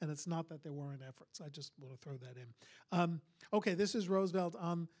conferences. And it's not that there weren't efforts. I just want to throw that in. Okay, this is Roosevelt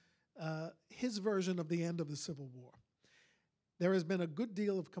on his version of the end of the Civil War. There has been a good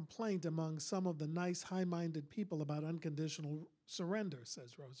deal of complaint among some of the nice, high-minded people about unconditional surrender,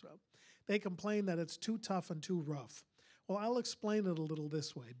 says Roosevelt. They complain that it's too tough and too rough. Well, I'll explain it a little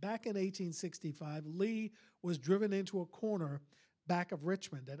this way. Back in 1865, Lee was driven into a corner back of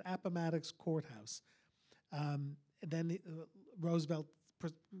Richmond at Appomattox Courthouse. Then Roosevelt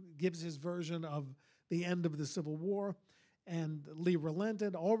gives his version of the end of the Civil War, and Lee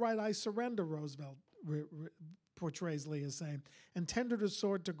relented. All right, I surrender, Roosevelt portrays Lee as saying, and tendered his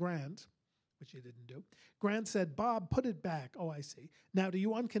sword to Grant, which he didn't do. Grant said, Bob, put it back. Oh, I see. Now, do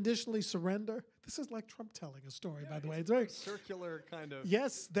you unconditionally surrender? This is like Trump telling a story, by the way. It's very circular kind of.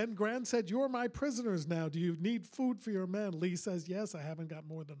 Yes. Then Grant said, you're my prisoners now. Do you need food for your men? Lee says, yes, I haven't got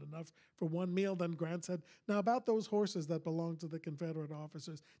more than enough for one meal. Then Grant said, now about those horses that belong to the Confederate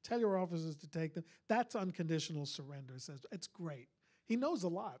officers, tell your officers to take them. That's unconditional surrender, says. It's great. He knows a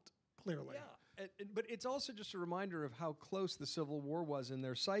lot, clearly. Yeah. But it's also just a reminder of how close the Civil War was in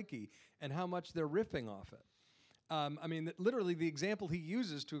their psyche and how much they're riffing off it. I mean, literally, the example he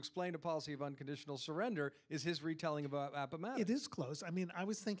uses to explain a policy of unconditional surrender is his retelling about Appomattox. It is close. I mean, I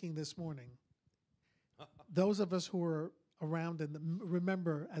was thinking this morning, those of us who were around and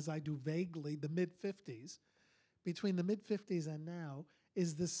remember, as I do vaguely, the mid-'50s, between the mid-'50s and now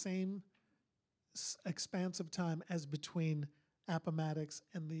is the same expanse of time as between Appomattox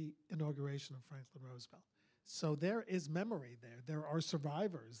and the inauguration of Franklin Roosevelt. So there is memory there. There are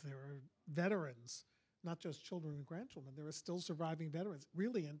survivors. There are veterans, not just children and grandchildren. There are still surviving veterans,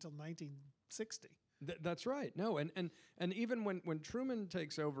 really until 1960. That's right. No, and even when Truman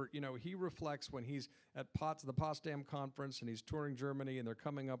takes over, you know, he reflects when he's at the Potsdam Conference and he's touring Germany and they're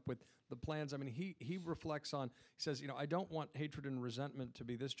coming up with the plans. I mean, he reflects on, he says, you know, I don't want hatred and resentment to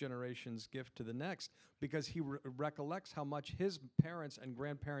be this generation's gift to the next, because he recollects how much his parents and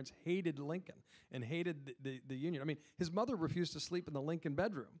grandparents hated Lincoln and hated the Union. I mean, his mother refused to sleep in the Lincoln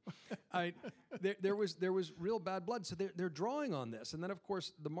bedroom. There was real bad blood. So they're drawing on this. And then, of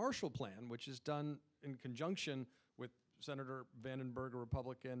course, the Marshall Plan, which is done in conjunction with Senator Vandenberg, a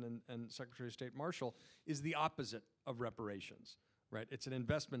Republican, and Secretary of State Marshall, is the opposite of reparations, right? It's an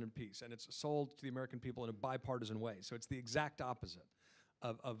investment in peace, and it's sold to the American people in a bipartisan way. So it's the exact opposite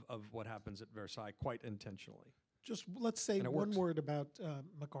of what happens at Versailles, quite intentionally. Just let's say one word about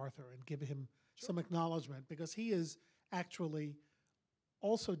MacArthur and give him some acknowledgement, because he is actually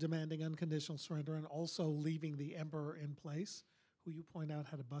also demanding unconditional surrender and also leaving the emperor in place, who you point out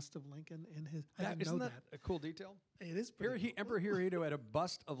had a bust of Lincoln in his. I didn't know isn't that a cool detail? It is pretty cool. Emperor Hirohito had a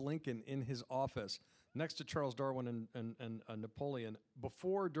bust of Lincoln in his office next to Charles Darwin and Napoleon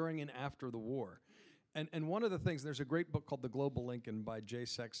before, during, and after the war. And one of the things, there's a great book called The Global Lincoln by Jay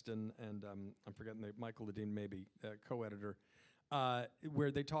Sexton and I'm forgetting Michael Ledeen, maybe, co-editor,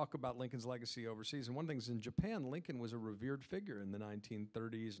 where they talk about Lincoln's legacy overseas. And one thing is, in Japan, Lincoln was a revered figure in the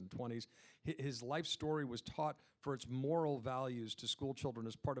 1930s and 20s. His life story was taught for its moral values to school children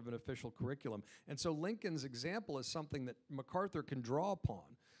as part of an official curriculum. And so Lincoln's example is something that MacArthur can draw upon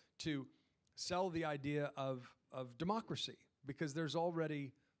to sell the idea of democracy, because there's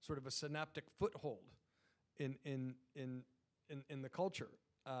already sort of a synaptic foothold in the culture.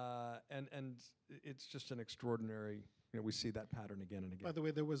 And it's just an extraordinary, you know, we see that pattern again and again. By the way,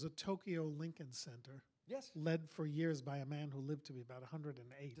 there was a Tokyo Lincoln Center. Yes. Led for years by a man who lived to be about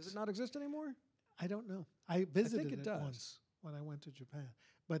 108. Does it not exist anymore? I don't know. I visited it once when I went to Japan.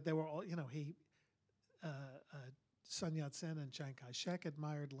 But they were all, you know, Sun Yat-sen and Chiang Kai-shek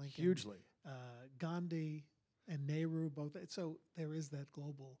admired Lincoln. Hugely. Gandhi and Nehru both. So there is that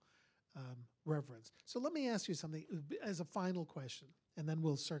global reverence. So let me ask you something as a final question, and then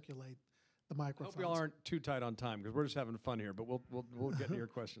we'll circulate the microphones. I hope we all aren't too tight on time, because we're just having fun here, but we'll get to your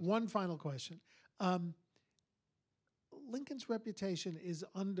questions. One final question. Lincoln's reputation is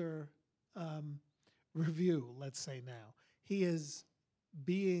under review, let's say now. He is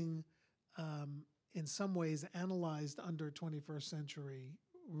being, in some ways, analyzed under 21st century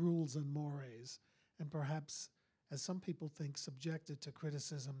rules and mores, and perhaps, as some people think, subjected to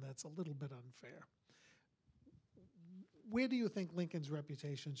criticism that's a little bit unfair. Where do you think Lincoln's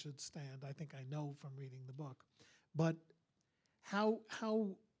reputation should stand? I think I know from reading the book. But how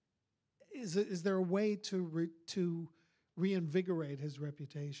is there a way to reinvigorate his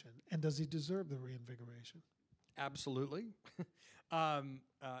reputation? And does he deserve the reinvigoration? Absolutely. And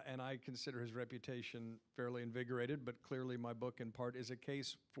I consider his reputation fairly invigorated, but clearly my book, in part, is a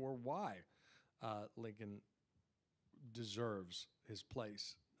case for why Lincoln deserves his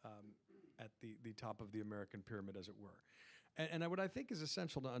place at the top of the American pyramid, as it were. And what I think is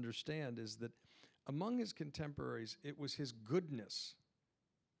essential to understand is that among his contemporaries, it was his goodness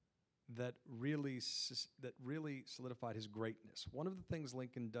that really solidified his greatness. One of the things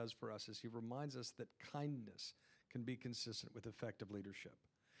Lincoln does for us is he reminds us that kindness can be consistent with effective leadership.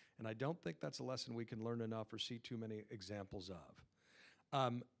 And I don't think that's a lesson we can learn enough or see too many examples of.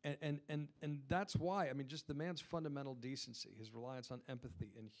 And that's why, I mean, just the man's fundamental decency, his reliance on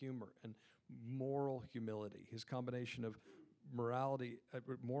empathy and humor and moral humility, his combination of morality,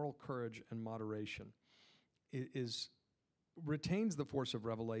 moral courage and moderation retains the force of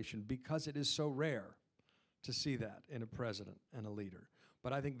revelation because it is so rare to see that in a president and a leader.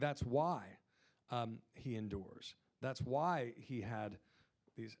 But I think that's why he endures. That's why he had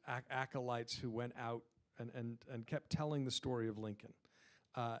these acolytes who went out and kept telling the story of Lincoln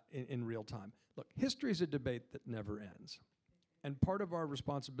in real time. Look, history is a debate that never ends. And part of our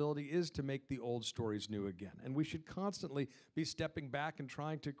responsibility is to make the old stories new again. And we should constantly be stepping back and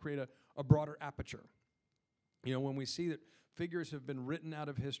trying to create a broader aperture. You know, when we see that figures have been written out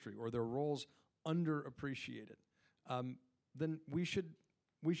of history or their roles underappreciated, then we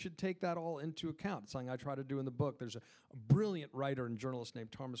should take that all into account. It's something I try to do in the book. There's a brilliant writer and journalist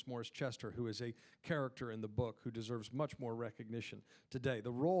named Thomas Morris Chester, who is a character in the book who deserves much more recognition today.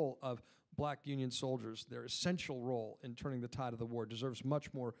 The role of black Union soldiers, their essential role in turning the tide of the war, deserves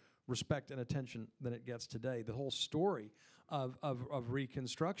much more respect and attention than it gets today. The whole story of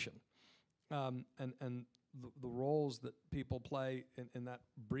Reconstruction and the roles that people play in that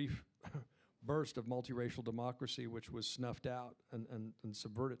brief burst of multiracial democracy, which was snuffed out and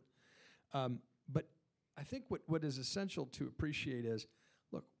subverted. But I think what is essential to appreciate is,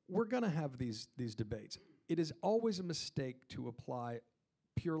 look, we're going to have these debates. It is always a mistake to apply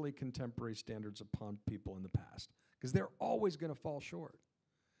purely contemporary standards upon people in the past, because they're always going to fall short.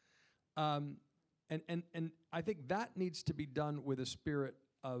 And I think that needs to be done with a spirit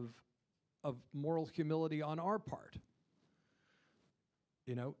of moral humility on our part.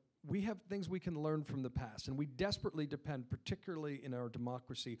 You know, we have things we can learn from the past, and we desperately depend, particularly in our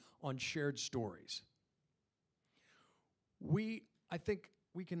democracy, on shared stories. I think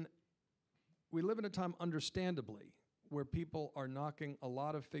we live in a time, understandably, where people are knocking a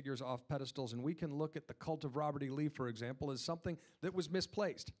lot of figures off pedestals, and we can look at the cult of Robert E. Lee, for example, as something that was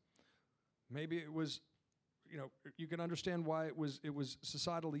misplaced. Maybe it was, you know, you can understand why it was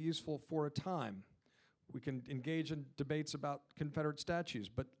societally useful for a time. We can engage in debates about Confederate statues,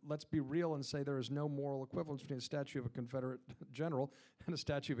 but let's be real and say there is no moral equivalence between a statue of a Confederate general and a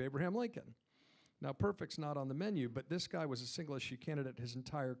statue of Abraham Lincoln. Now, perfect's not on the menu, but this guy was a single-issue candidate his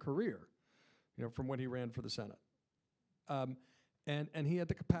entire career, you know, from when he ran for the Senate. And he had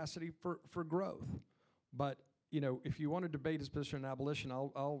the capacity for growth. But, you know, if you want to debate his position on abolition,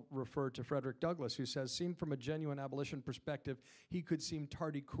 I'll refer to Frederick Douglass, who says, seen from a genuine abolition perspective, he could seem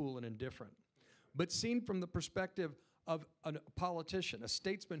tardy, cool, and indifferent. But seen from the perspective of a politician, a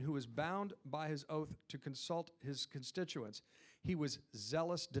statesman who was bound by his oath to consult his constituents, he was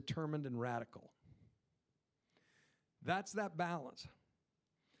zealous, determined, and radical. That's that balance.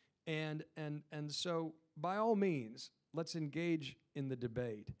 And so, by all means, let's engage in the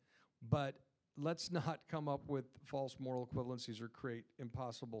debate, but let's not come up with false moral equivalencies or create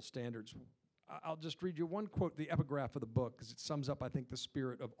impossible standards. I'll just read you one quote, the epigraph of the book, because it sums up, I think, the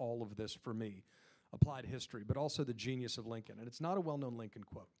spirit of all of this for me, applied history, but also the genius of Lincoln. And it's not a well-known Lincoln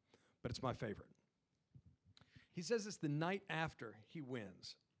quote, but it's my favorite. He says this the night after he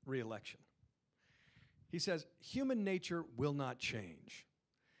wins re-election. He says, human nature will not change.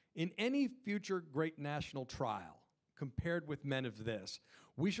 In any future great national trial, compared with men of this,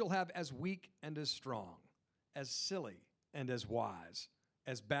 we shall have as weak and as strong, as silly and as wise,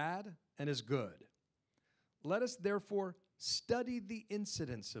 as bad and as good. Let us therefore study the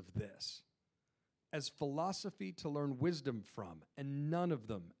incidents of this as philosophy to learn wisdom from, and none of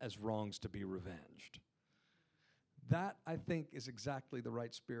them as wrongs to be revenged. That, I think, is exactly the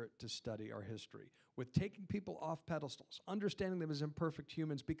right spirit to study our history, with taking people off pedestals, understanding them as imperfect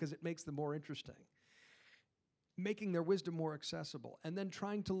humans because it makes them more interesting, making their wisdom more accessible, and then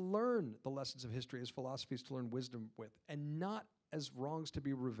trying to learn the lessons of history as philosophies to learn wisdom with, and not as wrongs to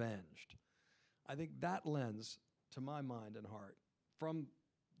be revenged. I think that lens, to my mind and heart, from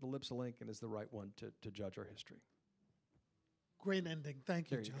the lips of Lincoln, is the right one to judge our history. Great ending.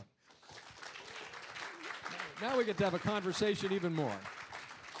 Thank you, There you John. go. Now we get to have a conversation even more.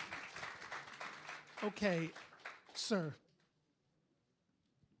 Okay, sir.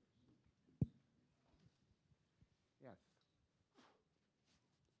 Yes.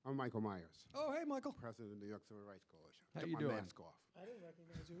 I'm Michael Myers, Oh, hey, Michael. president of the New York Civil Rights Coalition. How Took you my doing? mask off. I didn't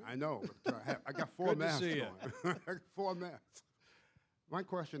recognize you. I know, but I got four Good to masks see ya. on. I got 4 masks. My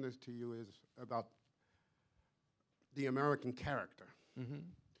question is to you is about the American character.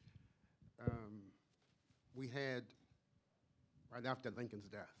 We had, right after Lincoln's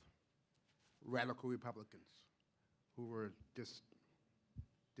death, radical Republicans who were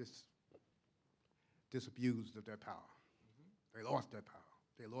disabused of their power. They lost their power.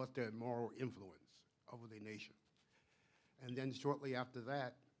 They lost their moral influence over the nation. And then shortly after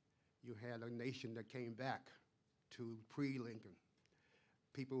that, you had a nation that came back to pre-Lincoln,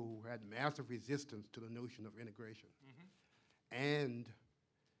 people who had massive resistance to the notion of integration. And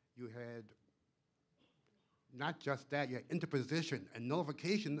you had not just that, you had interposition and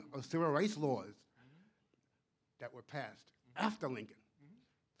nullification of civil rights laws that were passed after Lincoln.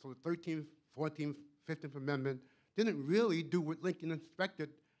 So the 13th, 14th, 15th Amendment didn't really do what Lincoln expected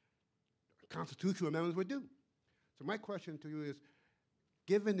constitutional amendments would do. So my question to you is,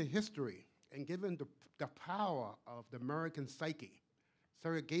 given the history and given the power of the American psyche,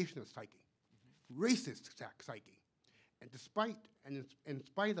 segregationist psyche, racist psyche, and in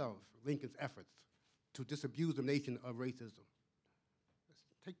spite of Lincoln's efforts to disabuse the nation of racism, let's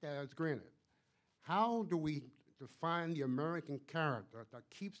take that as granted. How do we define the American character that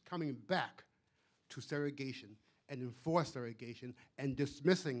keeps coming back to segregation and enforce segregation and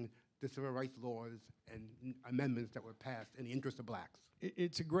dismissing the civil rights laws and amendments that were passed in the interest of blacks?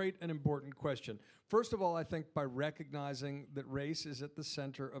 It's a great and important question. First of all, I think by recognizing that race is at the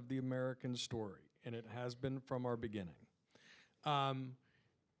center of the American story, and it has been from our beginning.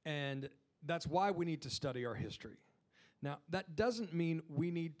 And that's why we need to study our history. Now, that doesn't mean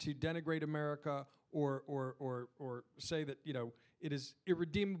we need to denigrate America or say that, you know, it is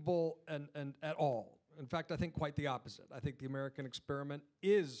irredeemable and at all. In fact, I think quite the opposite. I think the American experiment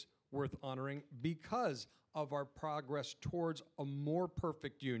is worth honoring because of our progress towards a more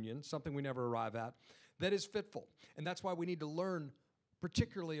perfect union, something we never arrive at, that is fitful. And that's why we need to learn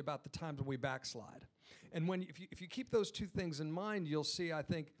particularly about the times when we backslide. And if you keep those two things in mind, you'll see, I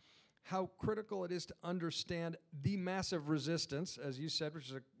think, how critical it is to understand the massive resistance, as you said, which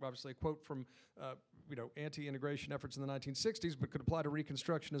is obviously a quote from anti-integration efforts in the 1960s, but could apply to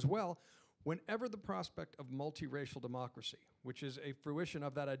Reconstruction as well. Whenever the prospect of multiracial democracy, which is a fruition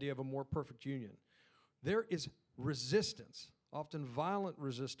of that idea of a more perfect union, there is resistance, often violent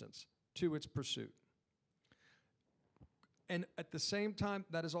resistance, to its pursuit. And at the same time,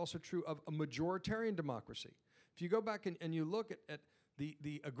 that is also true of a majoritarian democracy. If you go back and you look at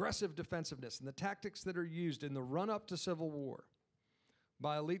the aggressive defensiveness and the tactics that are used in the run-up to Civil War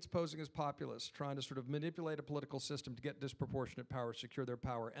by elites posing as populists, trying to sort of manipulate a political system to get disproportionate power, secure their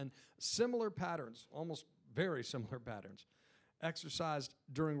power, and similar patterns, almost very similar patterns, exercised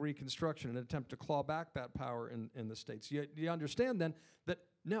during Reconstruction in an attempt to claw back that power in the states. You understand then that,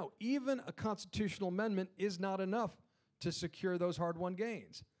 no, even a constitutional amendment is not enough to secure those hard-won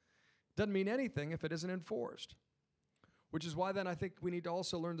gains. Doesn't mean anything if it isn't enforced. Which is why then I think we need to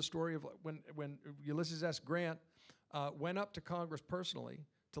also learn the story of when Ulysses S. Grant went up to Congress personally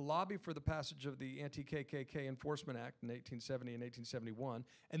to lobby for the passage of the Anti-KKK Enforcement Act in 1870 and 1871,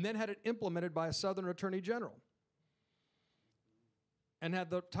 and then had it implemented by a Southern Attorney General, and had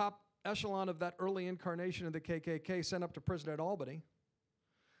the top echelon of that early incarnation of the KKK sent up to prison at Albany.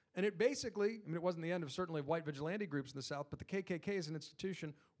 And it basically, I mean, it wasn't the end of certainly white vigilante groups in the South, but the KKK as an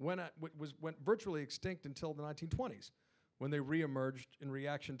institution went virtually extinct until the 1920s, when they reemerged in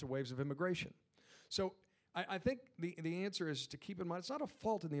reaction to waves of immigration. So I think the answer is to keep in mind, it's not a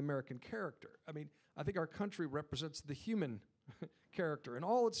fault in the American character. I mean, I think our country represents the human character and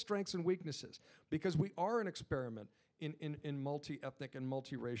all its strengths and weaknesses, because we are an experiment in multi-ethnic and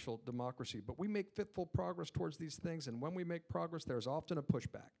multiracial democracy. But we make fitful progress towards these things, and when we make progress, there's often a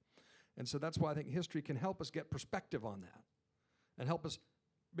pushback. And so that's why I think history can help us get perspective on that and help us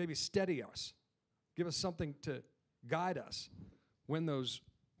maybe steady us, give us something to guide us when those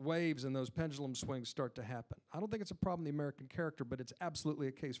waves and those pendulum swings start to happen. I don't think it's a problem in the American character, but it's absolutely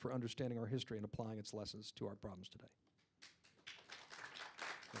a case for understanding our history and applying its lessons to our problems today.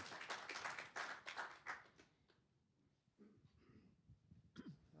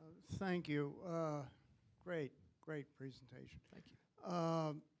 Thank you. Great presentation. Thank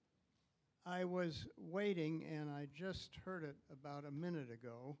you. I was waiting, and I just heard it about a minute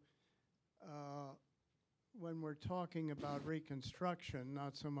ago. When we're talking about Reconstruction,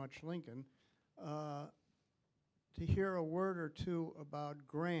 not so much Lincoln, to hear a word or two about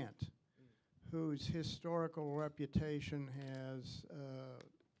Grant, whose historical reputation has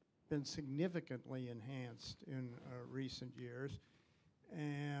been significantly enhanced in recent years.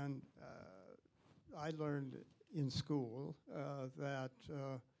 And I learned in school that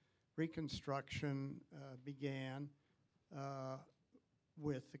Reconstruction began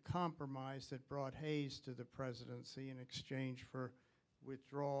with the compromise that brought Hayes to the presidency in exchange for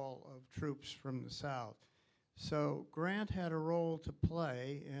withdrawal of troops from the South. So Grant had a role to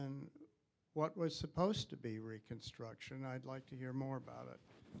play in what was supposed to be Reconstruction. I'd like to hear more about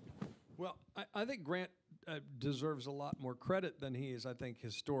it. Well, I think Grant deserves a lot more credit than he is, I think,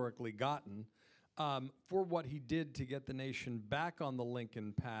 historically gotten for what he did to get the nation back on the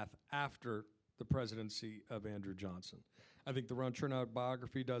Lincoln path after the presidency of Andrew Johnson. I think the Ron Chernow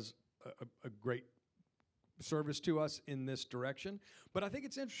biography does a great service to us in this direction. But I think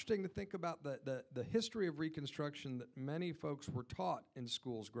it's interesting to think about the history of Reconstruction that many folks were taught in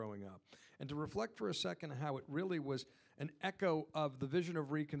schools growing up, and to reflect for a second how it really was an echo of the vision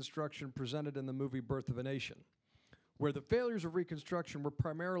of Reconstruction presented in the movie Birth of a Nation, where the failures of Reconstruction were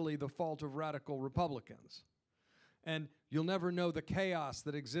primarily the fault of radical Republicans. And you'll never know the chaos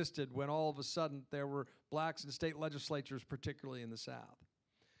that existed when all of a sudden there were blacks in state legislatures, particularly in the South.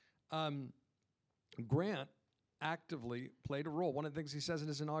 Grant actively played a role. One of the things he says in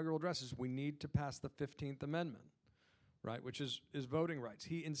his inaugural address is we need to pass the 15th Amendment, right, which is voting rights.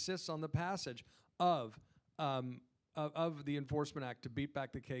 He insists on the passage of the Enforcement Act to beat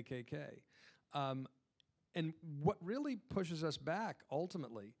back the KKK. And what really pushes us back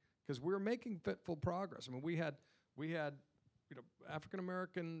ultimately, because we're making fitful progress. I mean, we had African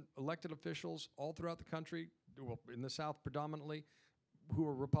American elected officials all throughout the country, well, in the South predominantly, who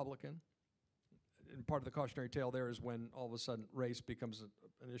are Republican. And part of the cautionary tale there is when all of a sudden race becomes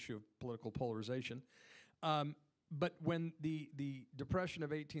an issue of political polarization. But when the Depression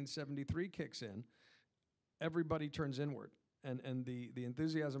of 1873 kicks in, everybody turns inward. And the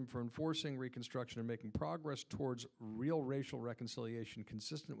enthusiasm for enforcing Reconstruction and making progress towards real racial reconciliation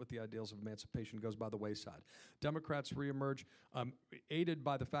consistent with the ideals of emancipation goes by the wayside. Democrats reemerge, aided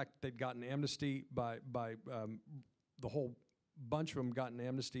by the fact that they'd gotten amnesty by the whole bunch of them gotten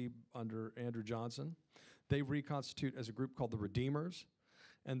amnesty under Andrew Johnson. They reconstitute as a group called the Redeemers,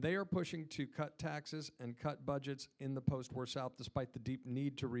 and they are pushing to cut taxes and cut budgets in the post-war South despite the deep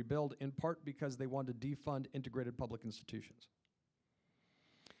need to rebuild, in part because they want to defund integrated public institutions.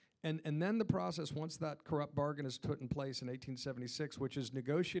 And then the process, once that corrupt bargain is put in place in 1876, which is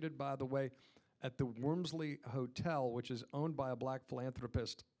negotiated, by the way, at the Wormsley Hotel, which is owned by a black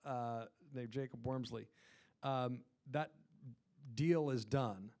philanthropist named Jacob Wormsley, that deal is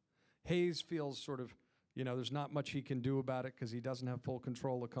done. Hayes feels sort of, there's not much he can do about it because he doesn't have full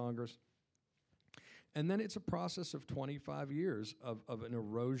control of Congress. And then it's a process of 25 years of an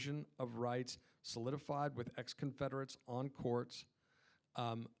erosion of rights solidified with ex-Confederates on courts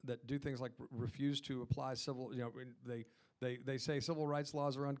that do things like refuse to apply civil, they say civil rights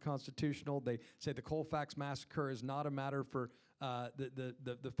laws are unconstitutional. They say the Colfax Massacre is not a matter for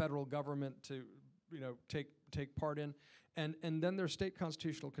the federal government to take part in. And then there's state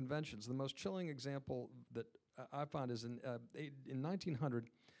constitutional conventions. The most chilling example that I found is in 1900,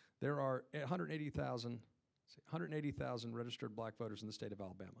 there are 180,000 registered black voters in the state of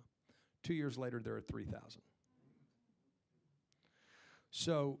Alabama. 2 years later, there are 3,000.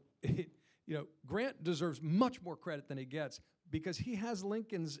 So, Grant deserves much more credit than he gets because he has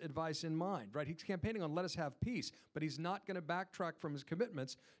Lincoln's advice in mind, right? He's campaigning on let us have peace, but he's not going to backtrack from his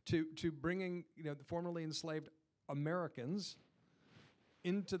commitments to bringing, the formerly enslaved Americans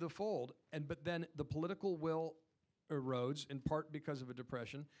into the fold, but then the political will erodes in part because of a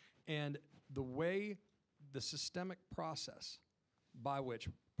depression, and the way the systemic process by which,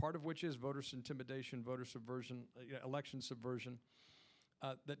 part of which is voter intimidation, voter subversion, election subversion,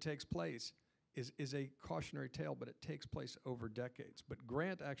 that takes place is a cautionary tale, but it takes place over decades. But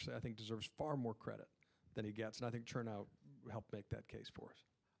Grant actually, I think, deserves far more credit than he gets, and I think Chernow helped make that case for us.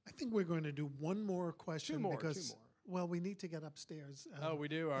 I think we're going to do one more question Two more. Well, we need to get upstairs. Oh, we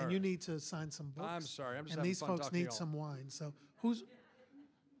do? All and right. you need to sign some books. I'm sorry. I'm just and having these fun folks talking to need y'all. some wine. So who's...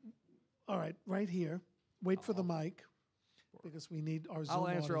 All right, right here. Wait for the mic because we need our Zoom I'll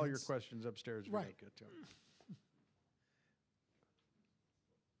answer all your audience. questions upstairs if we Right. don't get to them.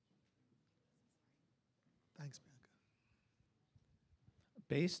 Thanks, Bianca.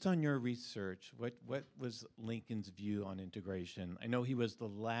 Based on your research, what was Lincoln's view on integration? I know he was the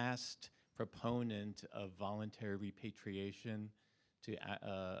last proponent of voluntary repatriation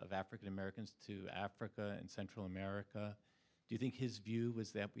of African Americans to Africa and Central America. Do you think his view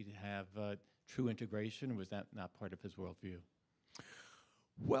was that we'd have true integration, or was that not part of his worldview?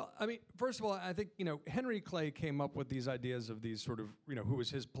 Well, I mean, first of all, I think, Henry Clay came up with these ideas of these sort of, who was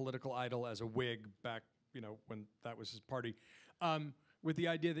his political idol as a Whig back, when that was his party. with the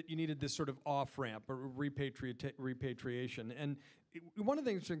idea that you needed this sort of off-ramp or repatriation. And one of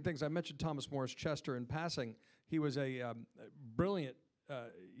the interesting things, I mentioned Thomas Morris Chester in passing. He was a brilliant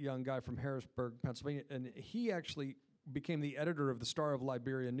young guy from Harrisburg, Pennsylvania, and he actually became the editor of the Star of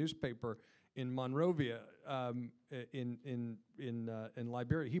Liberia newspaper in Monrovia, in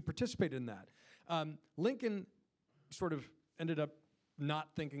Liberia. He participated in that. Lincoln sort of ended up not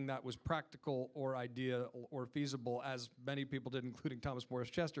thinking that was practical or idea or feasible, as many people did, including Thomas Morris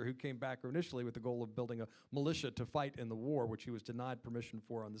Chester, who came back initially with the goal of building a militia to fight in the war, which he was denied permission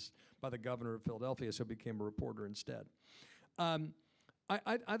for by the governor of Philadelphia, so became a reporter instead. I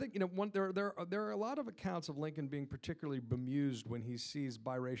think there are a lot of accounts of Lincoln being particularly bemused when he sees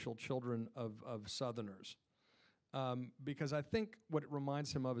biracial children of Southerners, because I think what it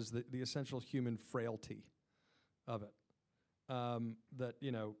reminds him of is the essential human frailty of it. That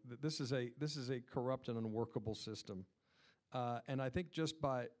this is a corrupt and unworkable system, and I think just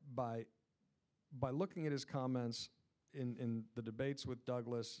by looking at his comments in the debates with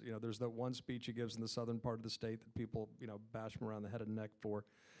Douglas, there's that one speech he gives in the southern part of the state that people bash him around the head and neck for.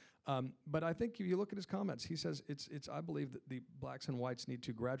 But I think if you look at his comments, he says I believe that the blacks and whites need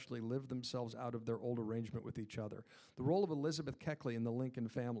to gradually live themselves out of their old arrangement with each other. The role of Elizabeth Keckley in the Lincoln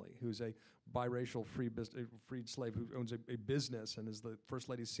family, who's a biracial freed slave who owns a business and is the first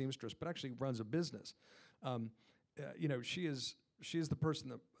lady's seamstress, but actually runs a business. She is the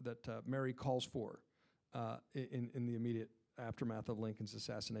person that Mary calls for in the immediate aftermath of Lincoln's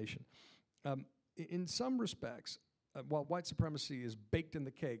assassination. In some respects, while white supremacy is baked in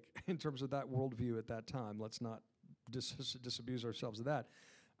the cake in terms of that worldview at that time, let's not disabuse ourselves of that.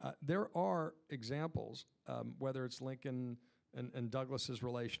 There are examples, whether it's Lincoln and Douglas's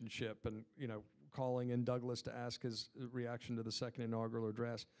relationship, and calling in Douglas to ask his reaction to the second inaugural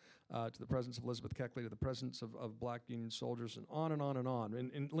address, to the presence of Elizabeth Keckley, to the presence of black Union soldiers, and on and on and on,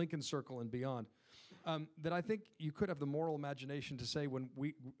 in Lincoln's circle and beyond. That I think you could have the moral imagination to say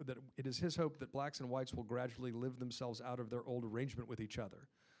that it is his hope that blacks and whites will gradually live themselves out of their old arrangement with each other.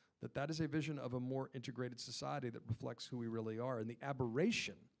 That is a vision of a more integrated society that reflects who we really are. And the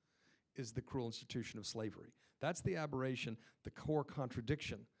aberration is the cruel institution of slavery. That's the aberration, the core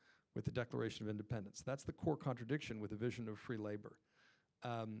contradiction with the Declaration of Independence. That's the core contradiction with the vision of free labor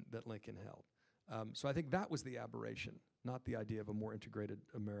that Lincoln held. So I think that was the aberration, not the idea of a more integrated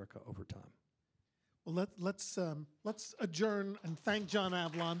America over time. Well, let's adjourn and thank John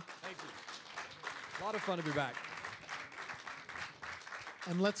Avlon. Thank you. A lot of fun to be back.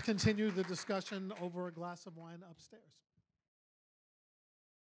 And let's continue the discussion over a glass of wine upstairs.